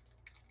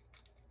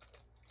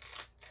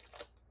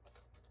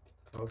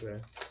 Okay.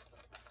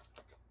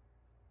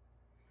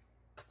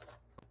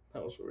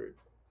 That was weird.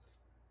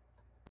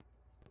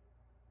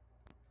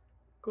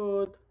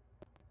 Good.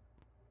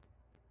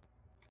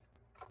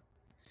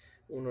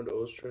 Uno,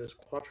 dos, tres,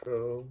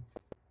 cuatro.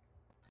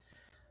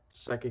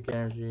 Psychic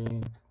Energy,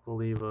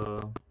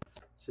 Oliva,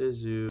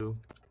 Zizu,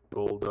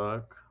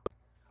 Golduck,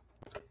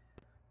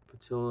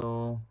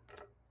 Patillo,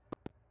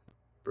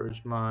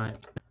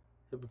 Birdmite,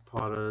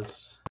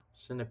 Hippopotas,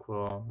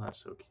 Cyndaquil. That's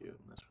so cute.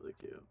 That's really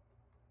cute.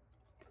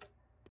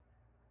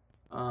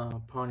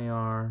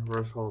 Ponyar,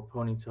 Reverse Hollow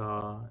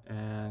Ponyta,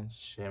 and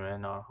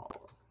Shaman not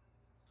hollow.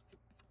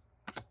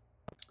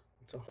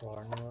 It's a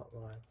hard not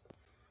live.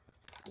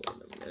 Wait a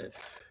minute.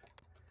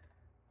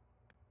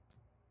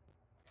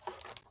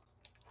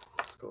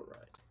 Let's go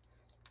right.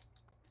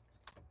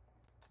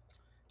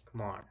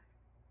 Come on.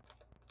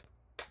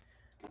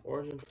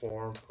 Origin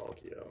form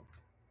Palkia.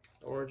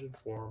 Origin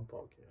form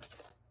Palkia.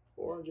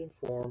 Origin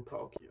form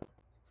Palkia.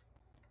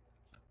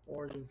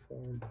 Origin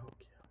form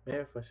Palkia. Maybe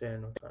if I say it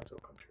enough times, it'll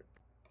come true.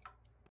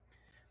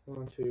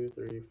 1, 2,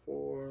 3,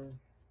 4.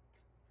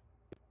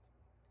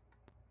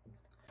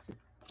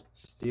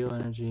 Steel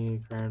Energy,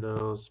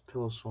 Gyarados,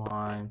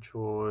 Piloswine,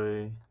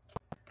 Troy,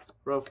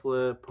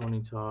 Rufflet,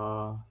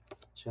 Ponyta,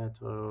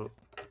 Chatot,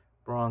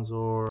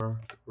 Bronzor,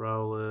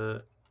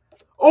 Rowlet.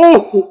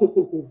 Oh!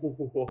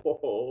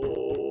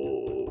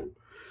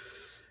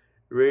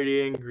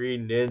 Radiant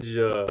Green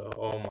Ninja.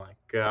 Oh my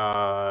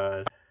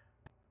god.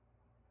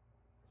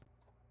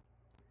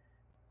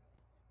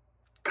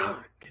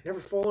 God, can never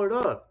follow it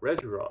up.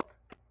 Regirock.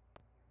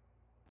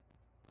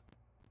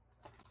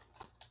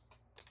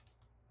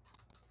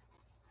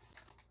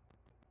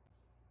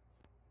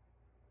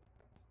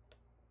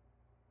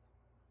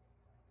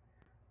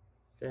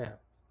 Damn.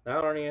 Now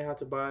I don't even have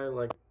to buy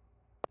like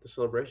the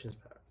Celebrations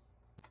pack.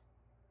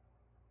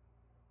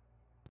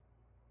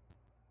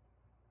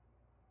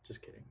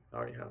 Just kidding. I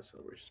already have a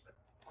Celebrations pack.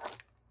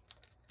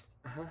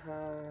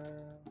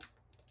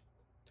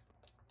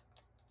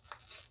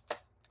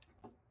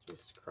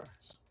 Jesus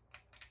Christ.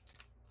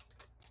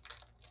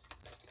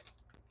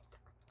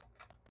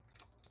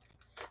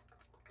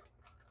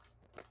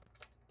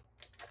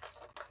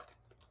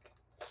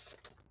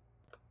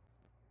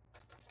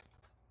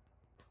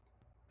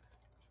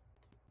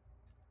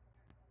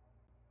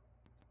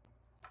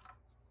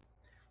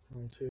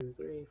 1, 2,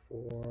 3,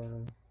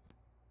 4.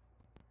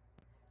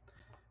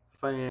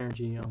 Fighting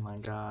energy, oh my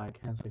god.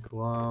 Canceling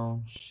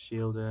Cologne,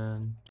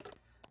 Shielding,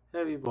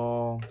 Heavy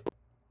Ball,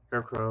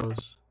 Air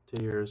Crows,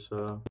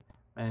 Teddiursa,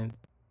 Mantine,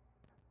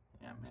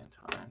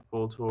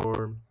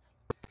 Voltorb,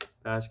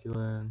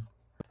 Basculin,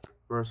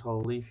 Reverse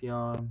Hollow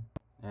Leafeon,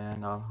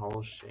 and non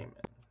Hollow Shaman.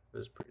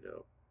 This is pretty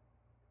dope.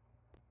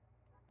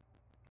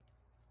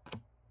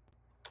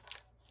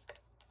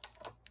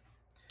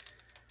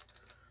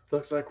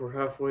 Looks like we're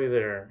halfway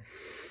there.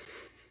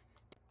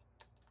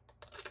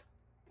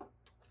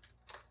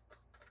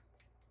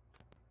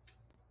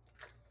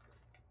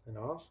 And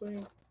honestly,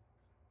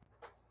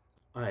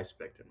 I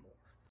expected more.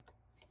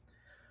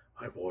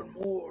 I want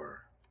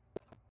more.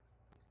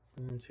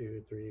 1,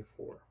 2, 3,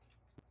 4.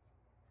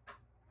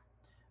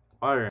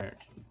 Fire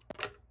Energy.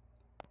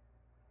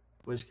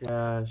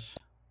 Whiscash,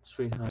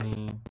 Sweet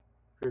Honey,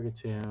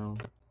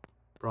 Kricketune,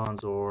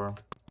 Bronzor,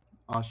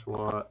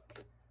 Oshawott,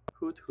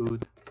 Hoot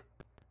Hoot,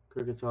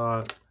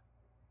 Kricketot,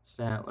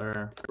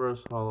 Stantler,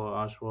 Reverse Hollow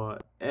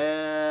Oshawott,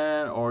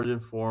 and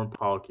Origin Form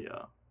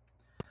Palkia.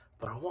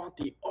 But I want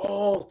the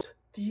alt!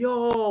 The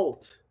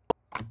alt!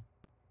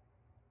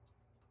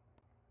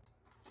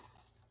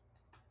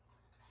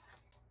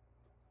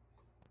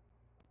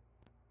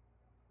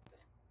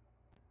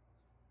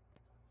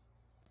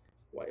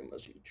 Why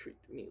must you treat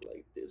me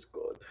like this,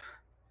 God?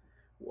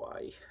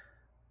 Why?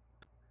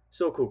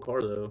 So cool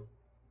card though.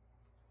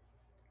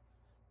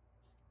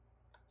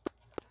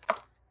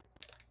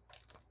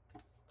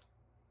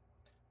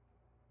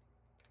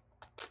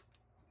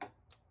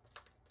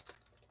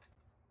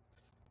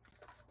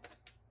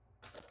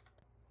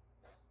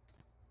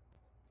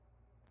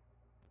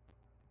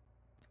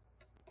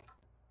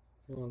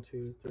 One,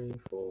 two, three,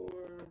 4.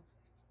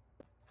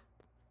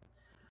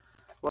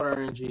 Water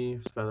Energy,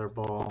 Feather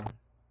Ball,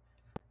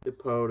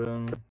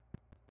 Hippodon,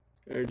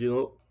 Energy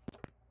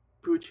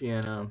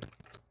Poochyena,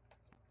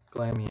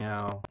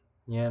 Glameow,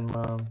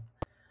 Yanma,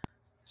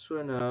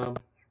 Swinub,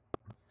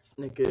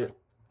 Nickit,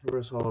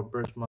 Reverse Hollow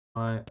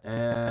Burstmite,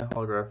 and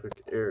Holographic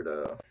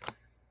Airda.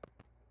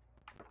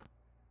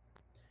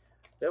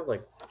 They have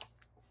like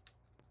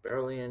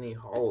barely any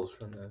hollows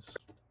from this.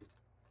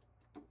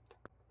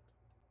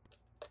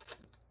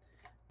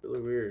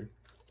 Really weird.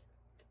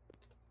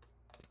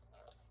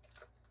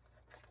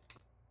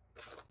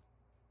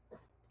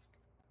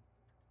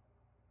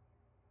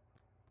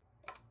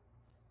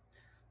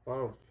 A lot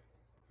of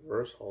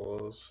reverse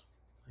hollows,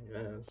 I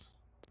guess.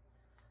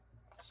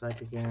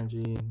 Psychic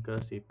Energy,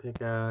 Gusty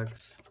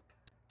Pickaxe,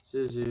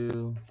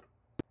 Zizu,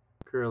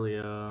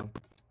 Curlia,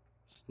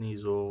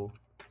 Sneasel,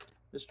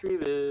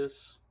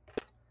 Misdreavus,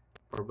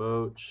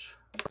 Barboach,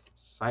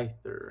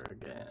 Scyther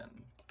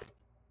again,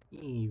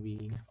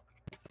 Eevee,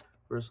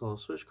 Reverse Hollow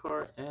Switch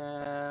Card,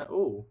 and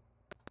oh,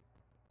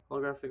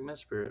 Holographic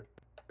Mistspirit.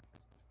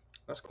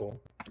 That's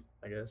cool,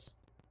 I guess.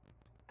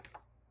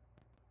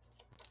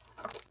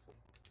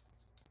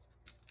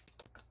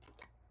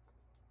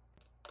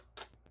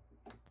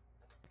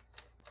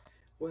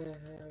 Where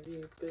have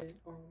you been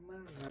all my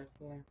life?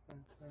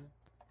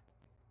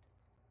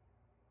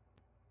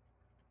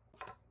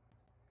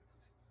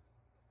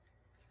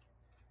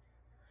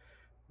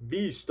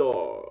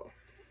 V-Star,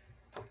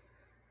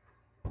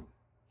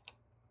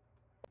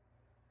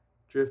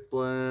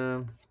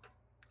 Driftblim,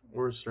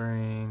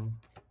 Ursaring,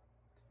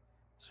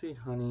 Sweet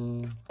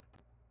Honey,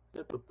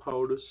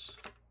 Hippopotamus,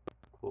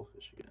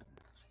 Quillfish again,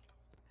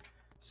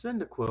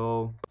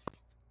 Cyndaquil,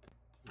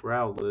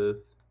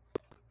 Growlithe,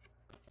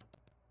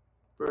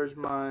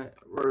 Birdmite,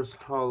 Reverse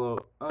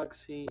Hollow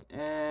Uxie,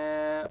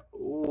 and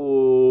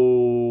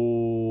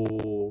ooh,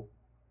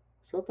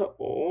 is that the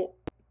ult?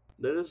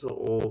 That is the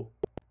ult.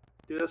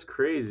 Dude, that's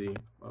crazy.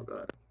 Oh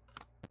god.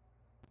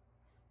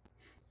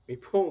 We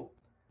pulled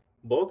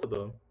both of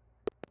them.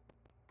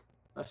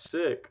 That's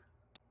sick.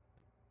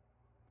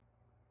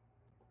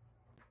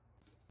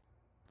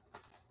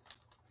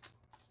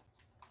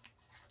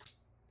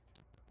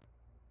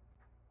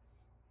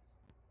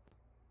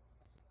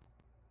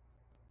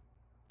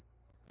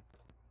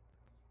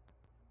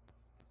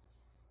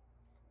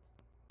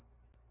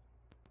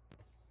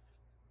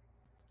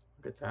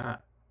 Look at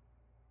that.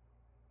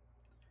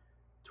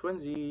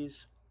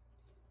 Twinsies.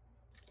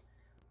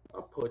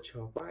 I'll put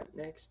you right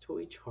next to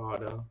each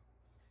other.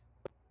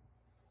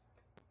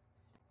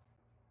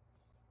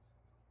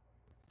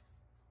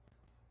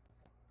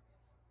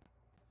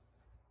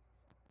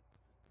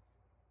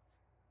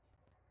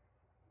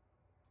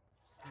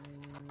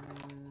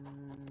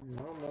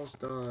 Almost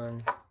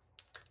done.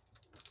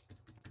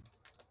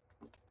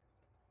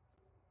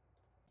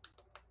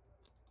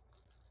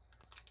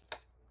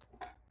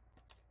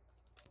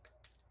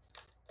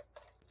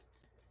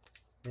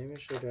 Maybe I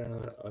should get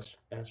another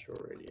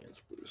Astrial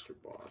Radiance booster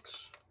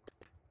box.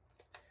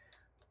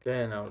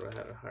 Then I would have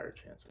had a higher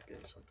chance of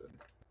getting something.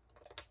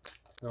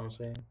 You know what I'm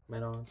saying?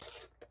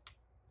 Menos.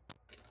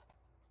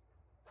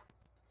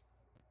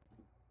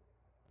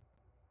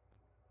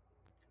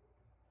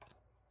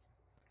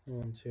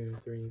 One, two,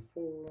 three,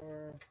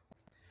 4.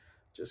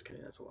 Just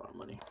kidding, that's a lot of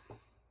money.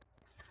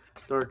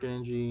 Dark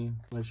Energy,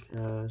 Witch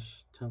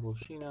Cash, Temple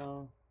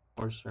Shino,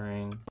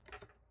 Orsaring,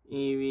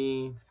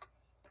 Eevee,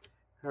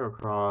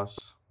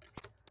 Heracross,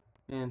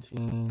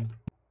 Mantine,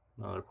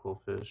 another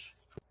cool fish,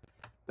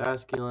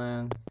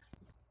 Basculin,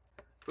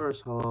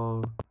 First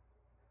Hollow,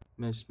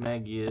 Miss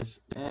Magius,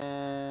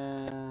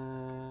 and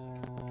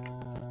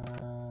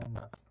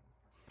nothing.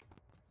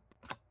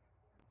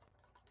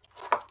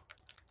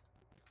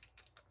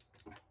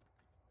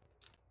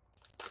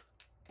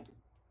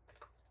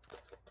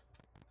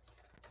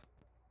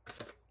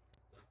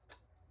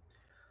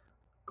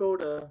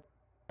 Goda.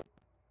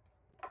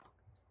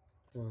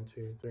 1,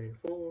 2, 3,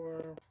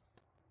 4.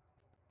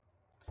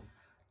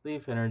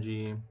 Leaf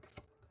Energy,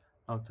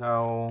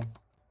 Octowl,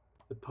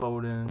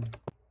 Hippowdon,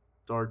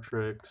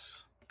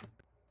 Dartrix,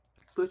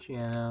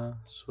 Luciana,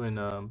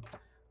 Swinub,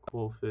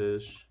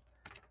 Coolfish,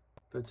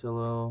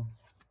 Petillo,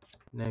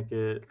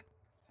 Naked,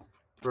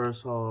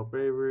 First Hollow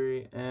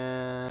Bravery,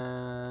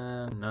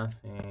 and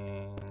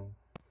nothing.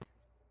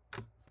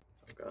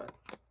 Oh god.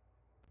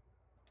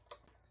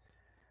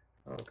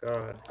 Oh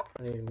god.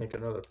 I need to make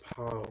another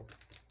pile.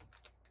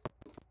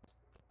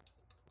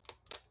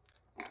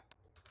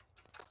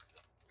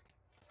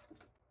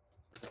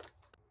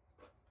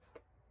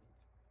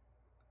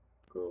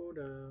 Go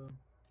down.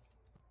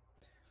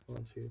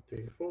 1, 2,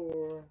 3,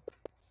 4.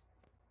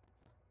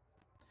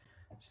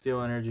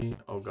 Steel Energy.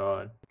 Oh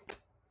god.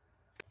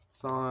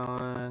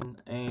 Scion,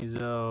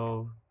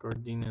 Azo,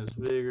 Gardenia's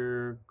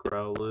Vigor,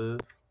 Growlithe,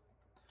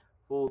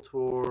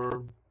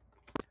 Voltorb,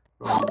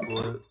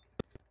 Rowlet.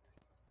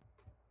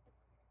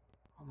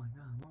 Oh my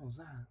god, what was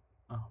that?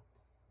 Oh.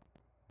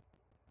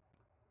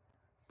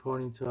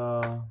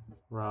 Ponyta,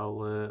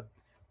 Rowlet,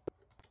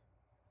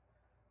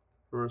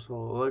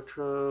 Versal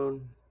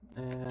Electrode,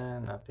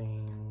 and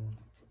nothing.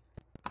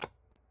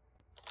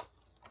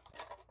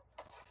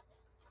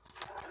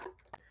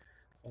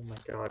 Oh my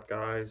god,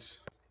 guys.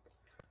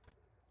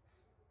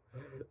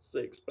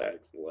 6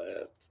 packs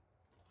left.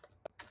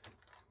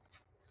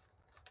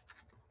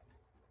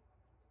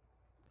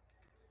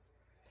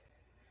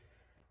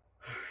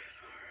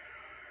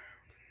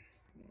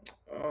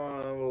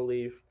 We'll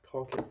leave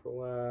Pocket for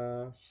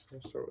last.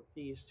 We'll start with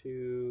these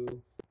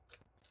two.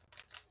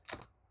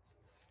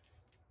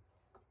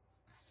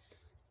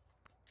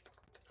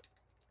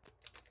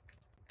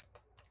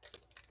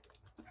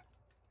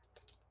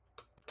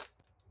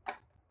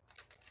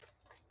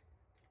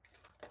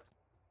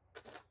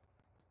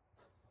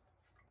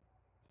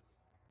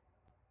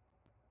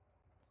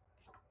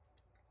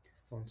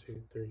 One,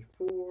 two, three,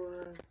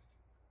 4.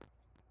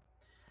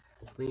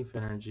 Leaf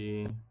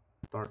Energy,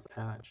 Dark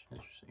Patch,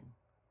 interesting.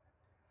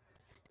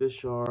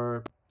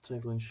 Bisharp,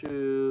 Cycling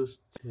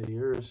Shoes,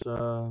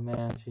 Teddiursa,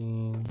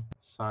 Mantine,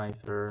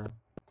 Scyther,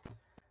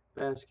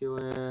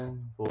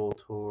 Basculin,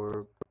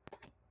 Voltorb,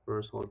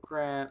 Versal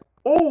Grant.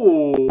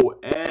 Oh,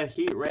 and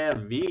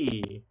Heatran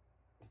V.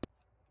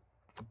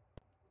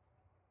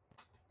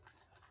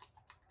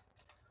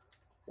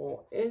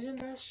 Well, isn't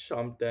that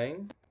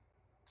something?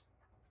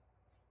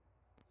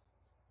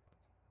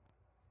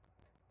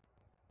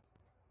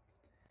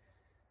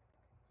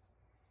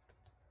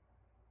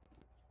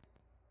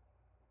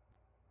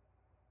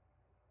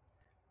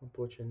 I'll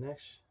put you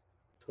next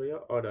to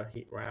your other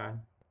Heatran.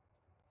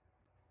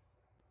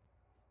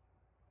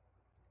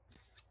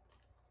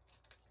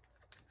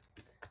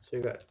 So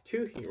you got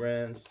 2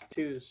 Heatrans,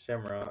 2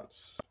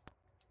 Samurats.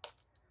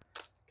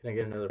 Can I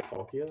get another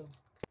Palkia?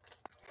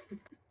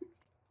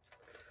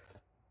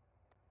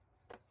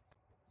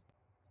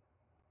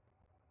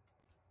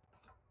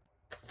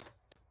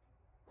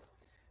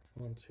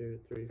 One, two,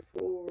 three,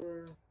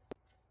 4.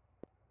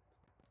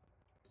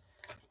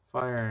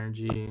 Fire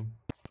Energy,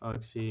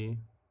 Uxie,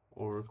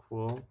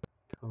 Oracle,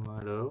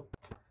 Komodo,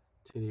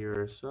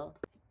 Teddiursa,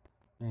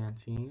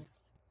 Mantine,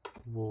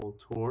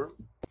 Voltorb,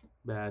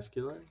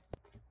 Basculin,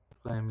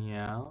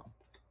 Flameow,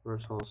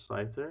 Versal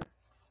Scyther,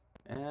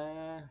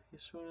 and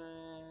he's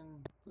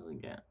running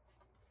Lilligant.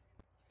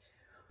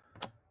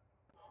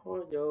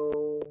 Oh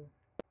yo.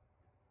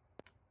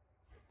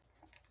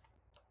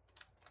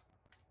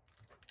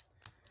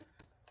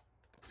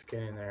 It's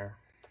getting there.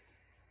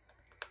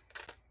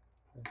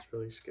 That's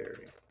really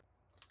scary.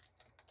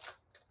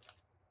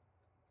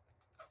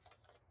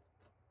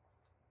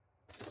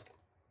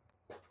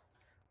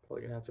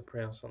 Probably gonna have to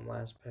pray on some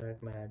last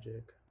pack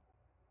magic.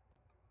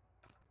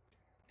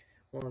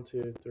 1,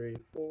 2, 3,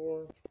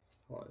 4.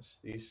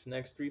 These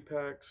next 3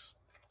 packs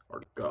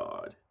are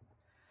God.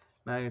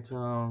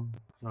 Magneton,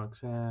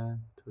 Roxanne,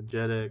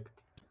 Togetic,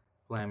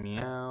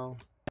 Flameow,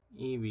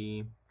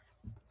 Eevee,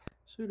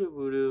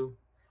 Sudowoodo,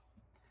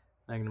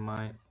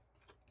 Magnemite,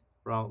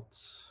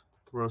 Routes,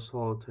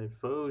 Rosal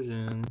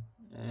Typhlosion,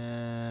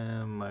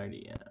 and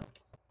Mightyena.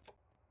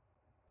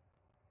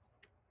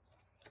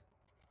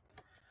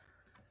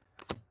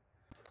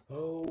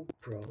 Oh,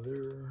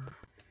 brother.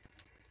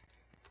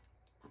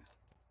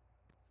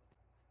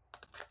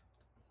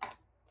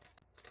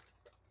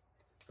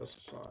 That's a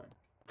sign.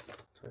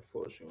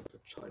 Typhlosion with the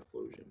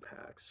Typhlosion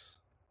packs.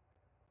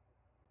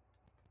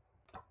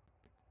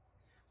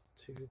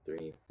 2,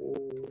 3, 4.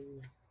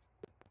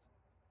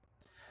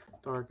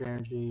 Dark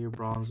Energy,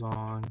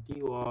 Bronzong,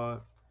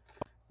 D-Walk,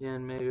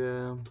 Yan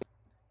Mega,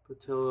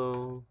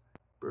 Patillo,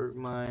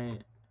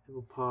 Bergmite,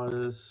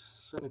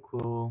 Hippopotas,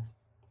 Cyndaquil,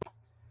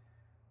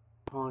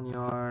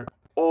 Ponyard.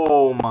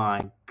 Oh my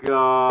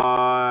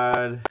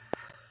god!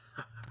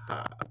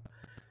 I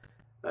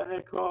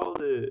had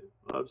called it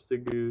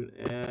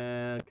Obstagoon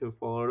and can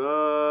follow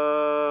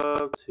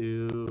it up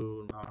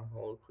to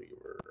non-holo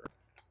cleaver.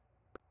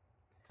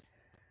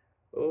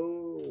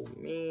 Oh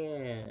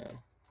man.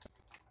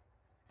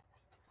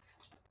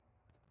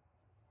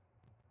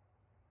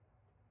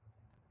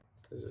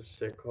 This is a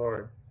sick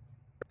card.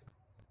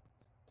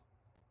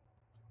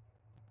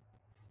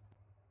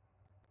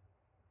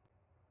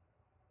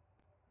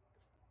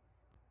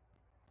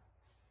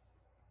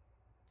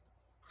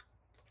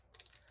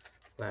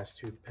 Last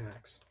 2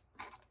 packs.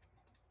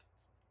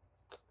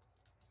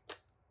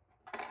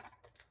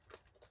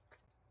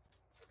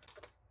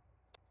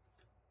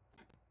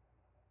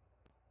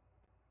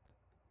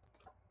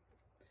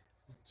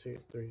 One, 2,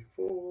 3,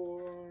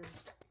 4.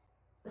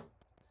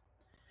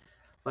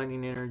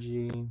 Lightning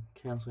Energy,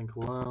 Canceling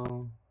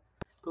Cologne,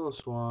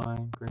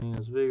 Piloswine,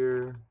 Granina's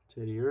Vigor,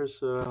 Teddy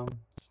Ursa,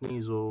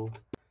 Sneasel,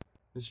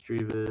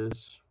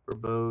 Misdreavus,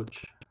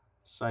 Verboch,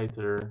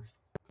 Scyther.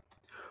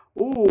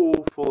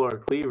 Ooh, Full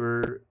Art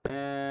Cleaver,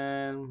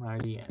 and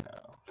Mighty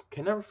Anno.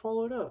 Can never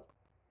follow it up.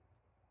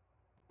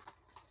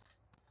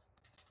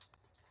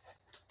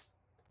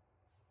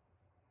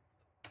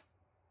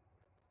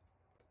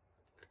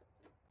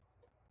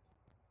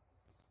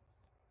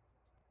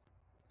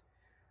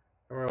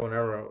 I remember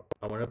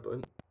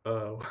whenever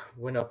I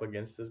went up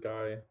against this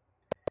guy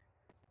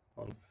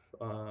on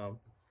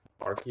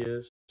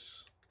Arceus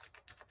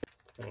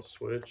on the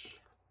Switch,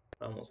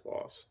 I almost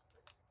lost.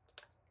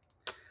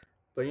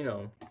 But you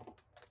know,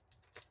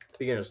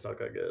 beginner's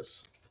luck, I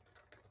guess.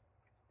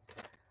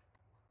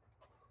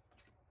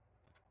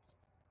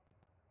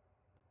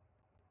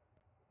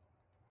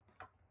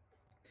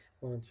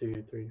 One,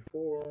 2, 3,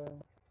 4.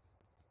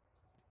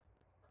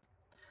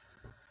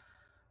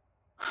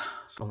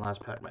 Some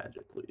last pack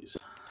magic, please.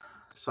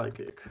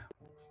 Psychic,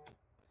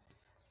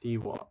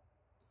 D-Walk,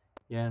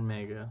 Yan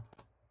Mega,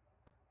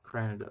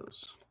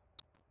 Cranidos,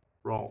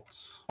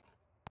 Ralts.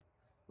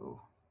 Oh,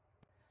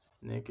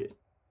 Naked.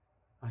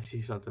 I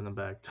see something in the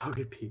back.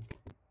 Togepi,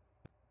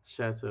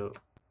 Chateau,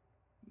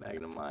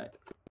 Magnemite.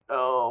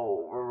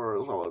 Oh,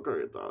 reverse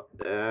holographic.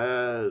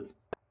 And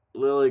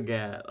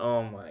Lilligant.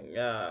 Oh my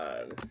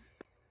god.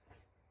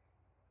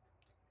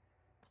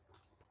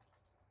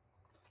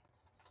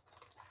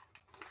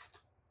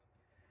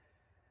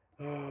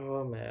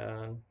 Oh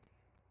man.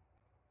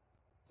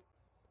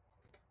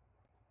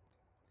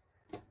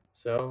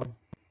 So,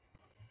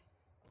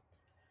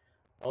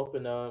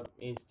 open up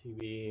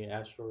ECTV,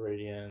 Astral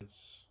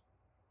Radiance,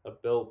 a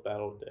built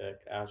battle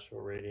deck,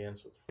 Astral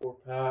Radiance with 4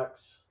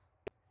 packs,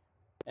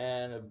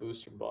 and a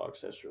booster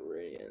box, Astral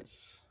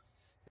Radiance.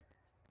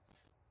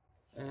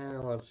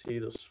 And let's see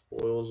the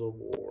Spoils of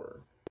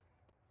War.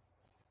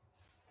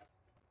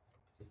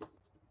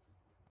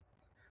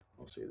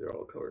 Obviously, they're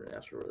all covered in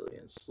Astral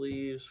Radiance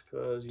sleeves,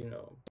 because, you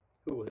know,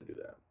 who wouldn't do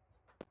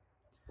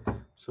that?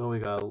 So we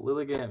got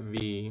Lilligant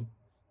V,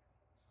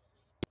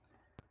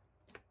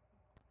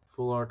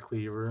 Full Art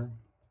Cleaver,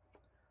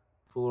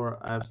 Full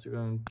Art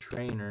Abstagon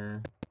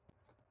Trainer,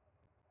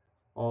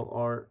 All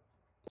Art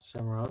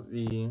Samurott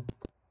V,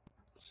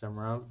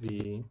 Samurott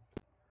V,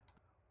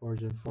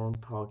 Origin Form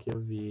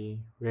Palkia V,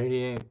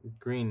 Radiant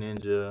Green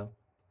Ninja,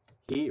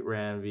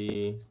 Heatran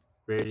V,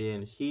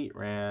 Radiant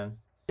Heatran,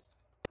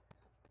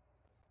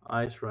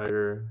 Ice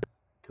Rider,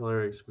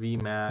 Calyrex V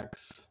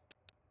Max,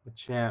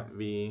 Machamp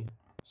V,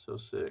 so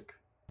sick.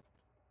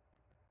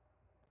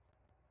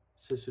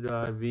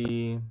 Sisudai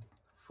V,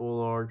 Full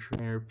Art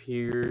Trainer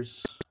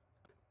Pierce,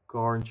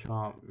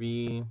 Garchomp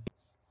V,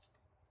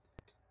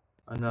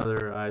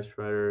 another Ice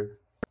Rider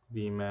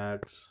V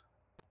Max,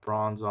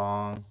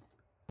 Bronzong,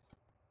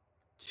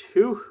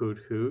 2 Hoot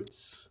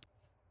Hoots,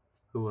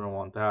 who wouldn't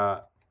want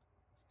that,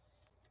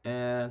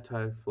 and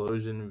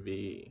Typhlosion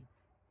V.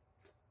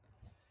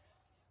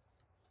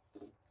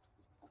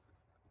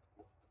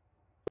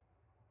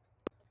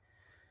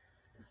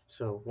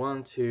 So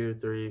 1, 2,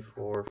 3,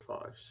 4, 5,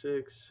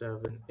 6,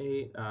 7,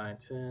 8, 9,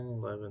 10,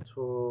 11,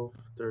 12,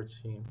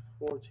 13,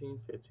 14,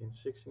 15,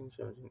 16,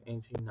 17,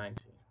 18,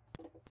 19.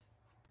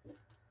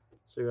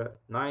 So we got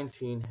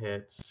 19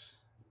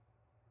 hits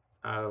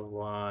out of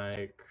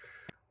like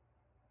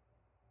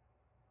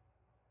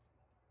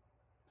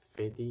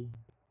 50,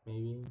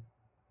 maybe.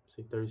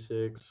 Say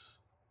 36,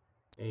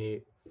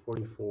 8,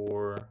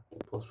 44,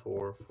 plus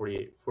 4,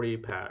 48.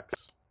 48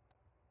 packs.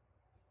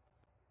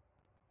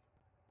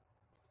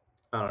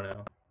 I don't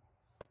know.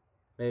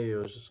 Maybe it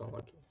was just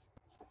unlucky.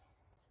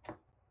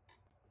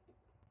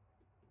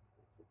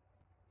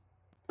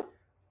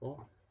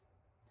 Well,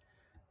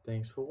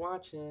 thanks for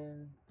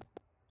watching.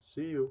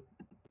 See you.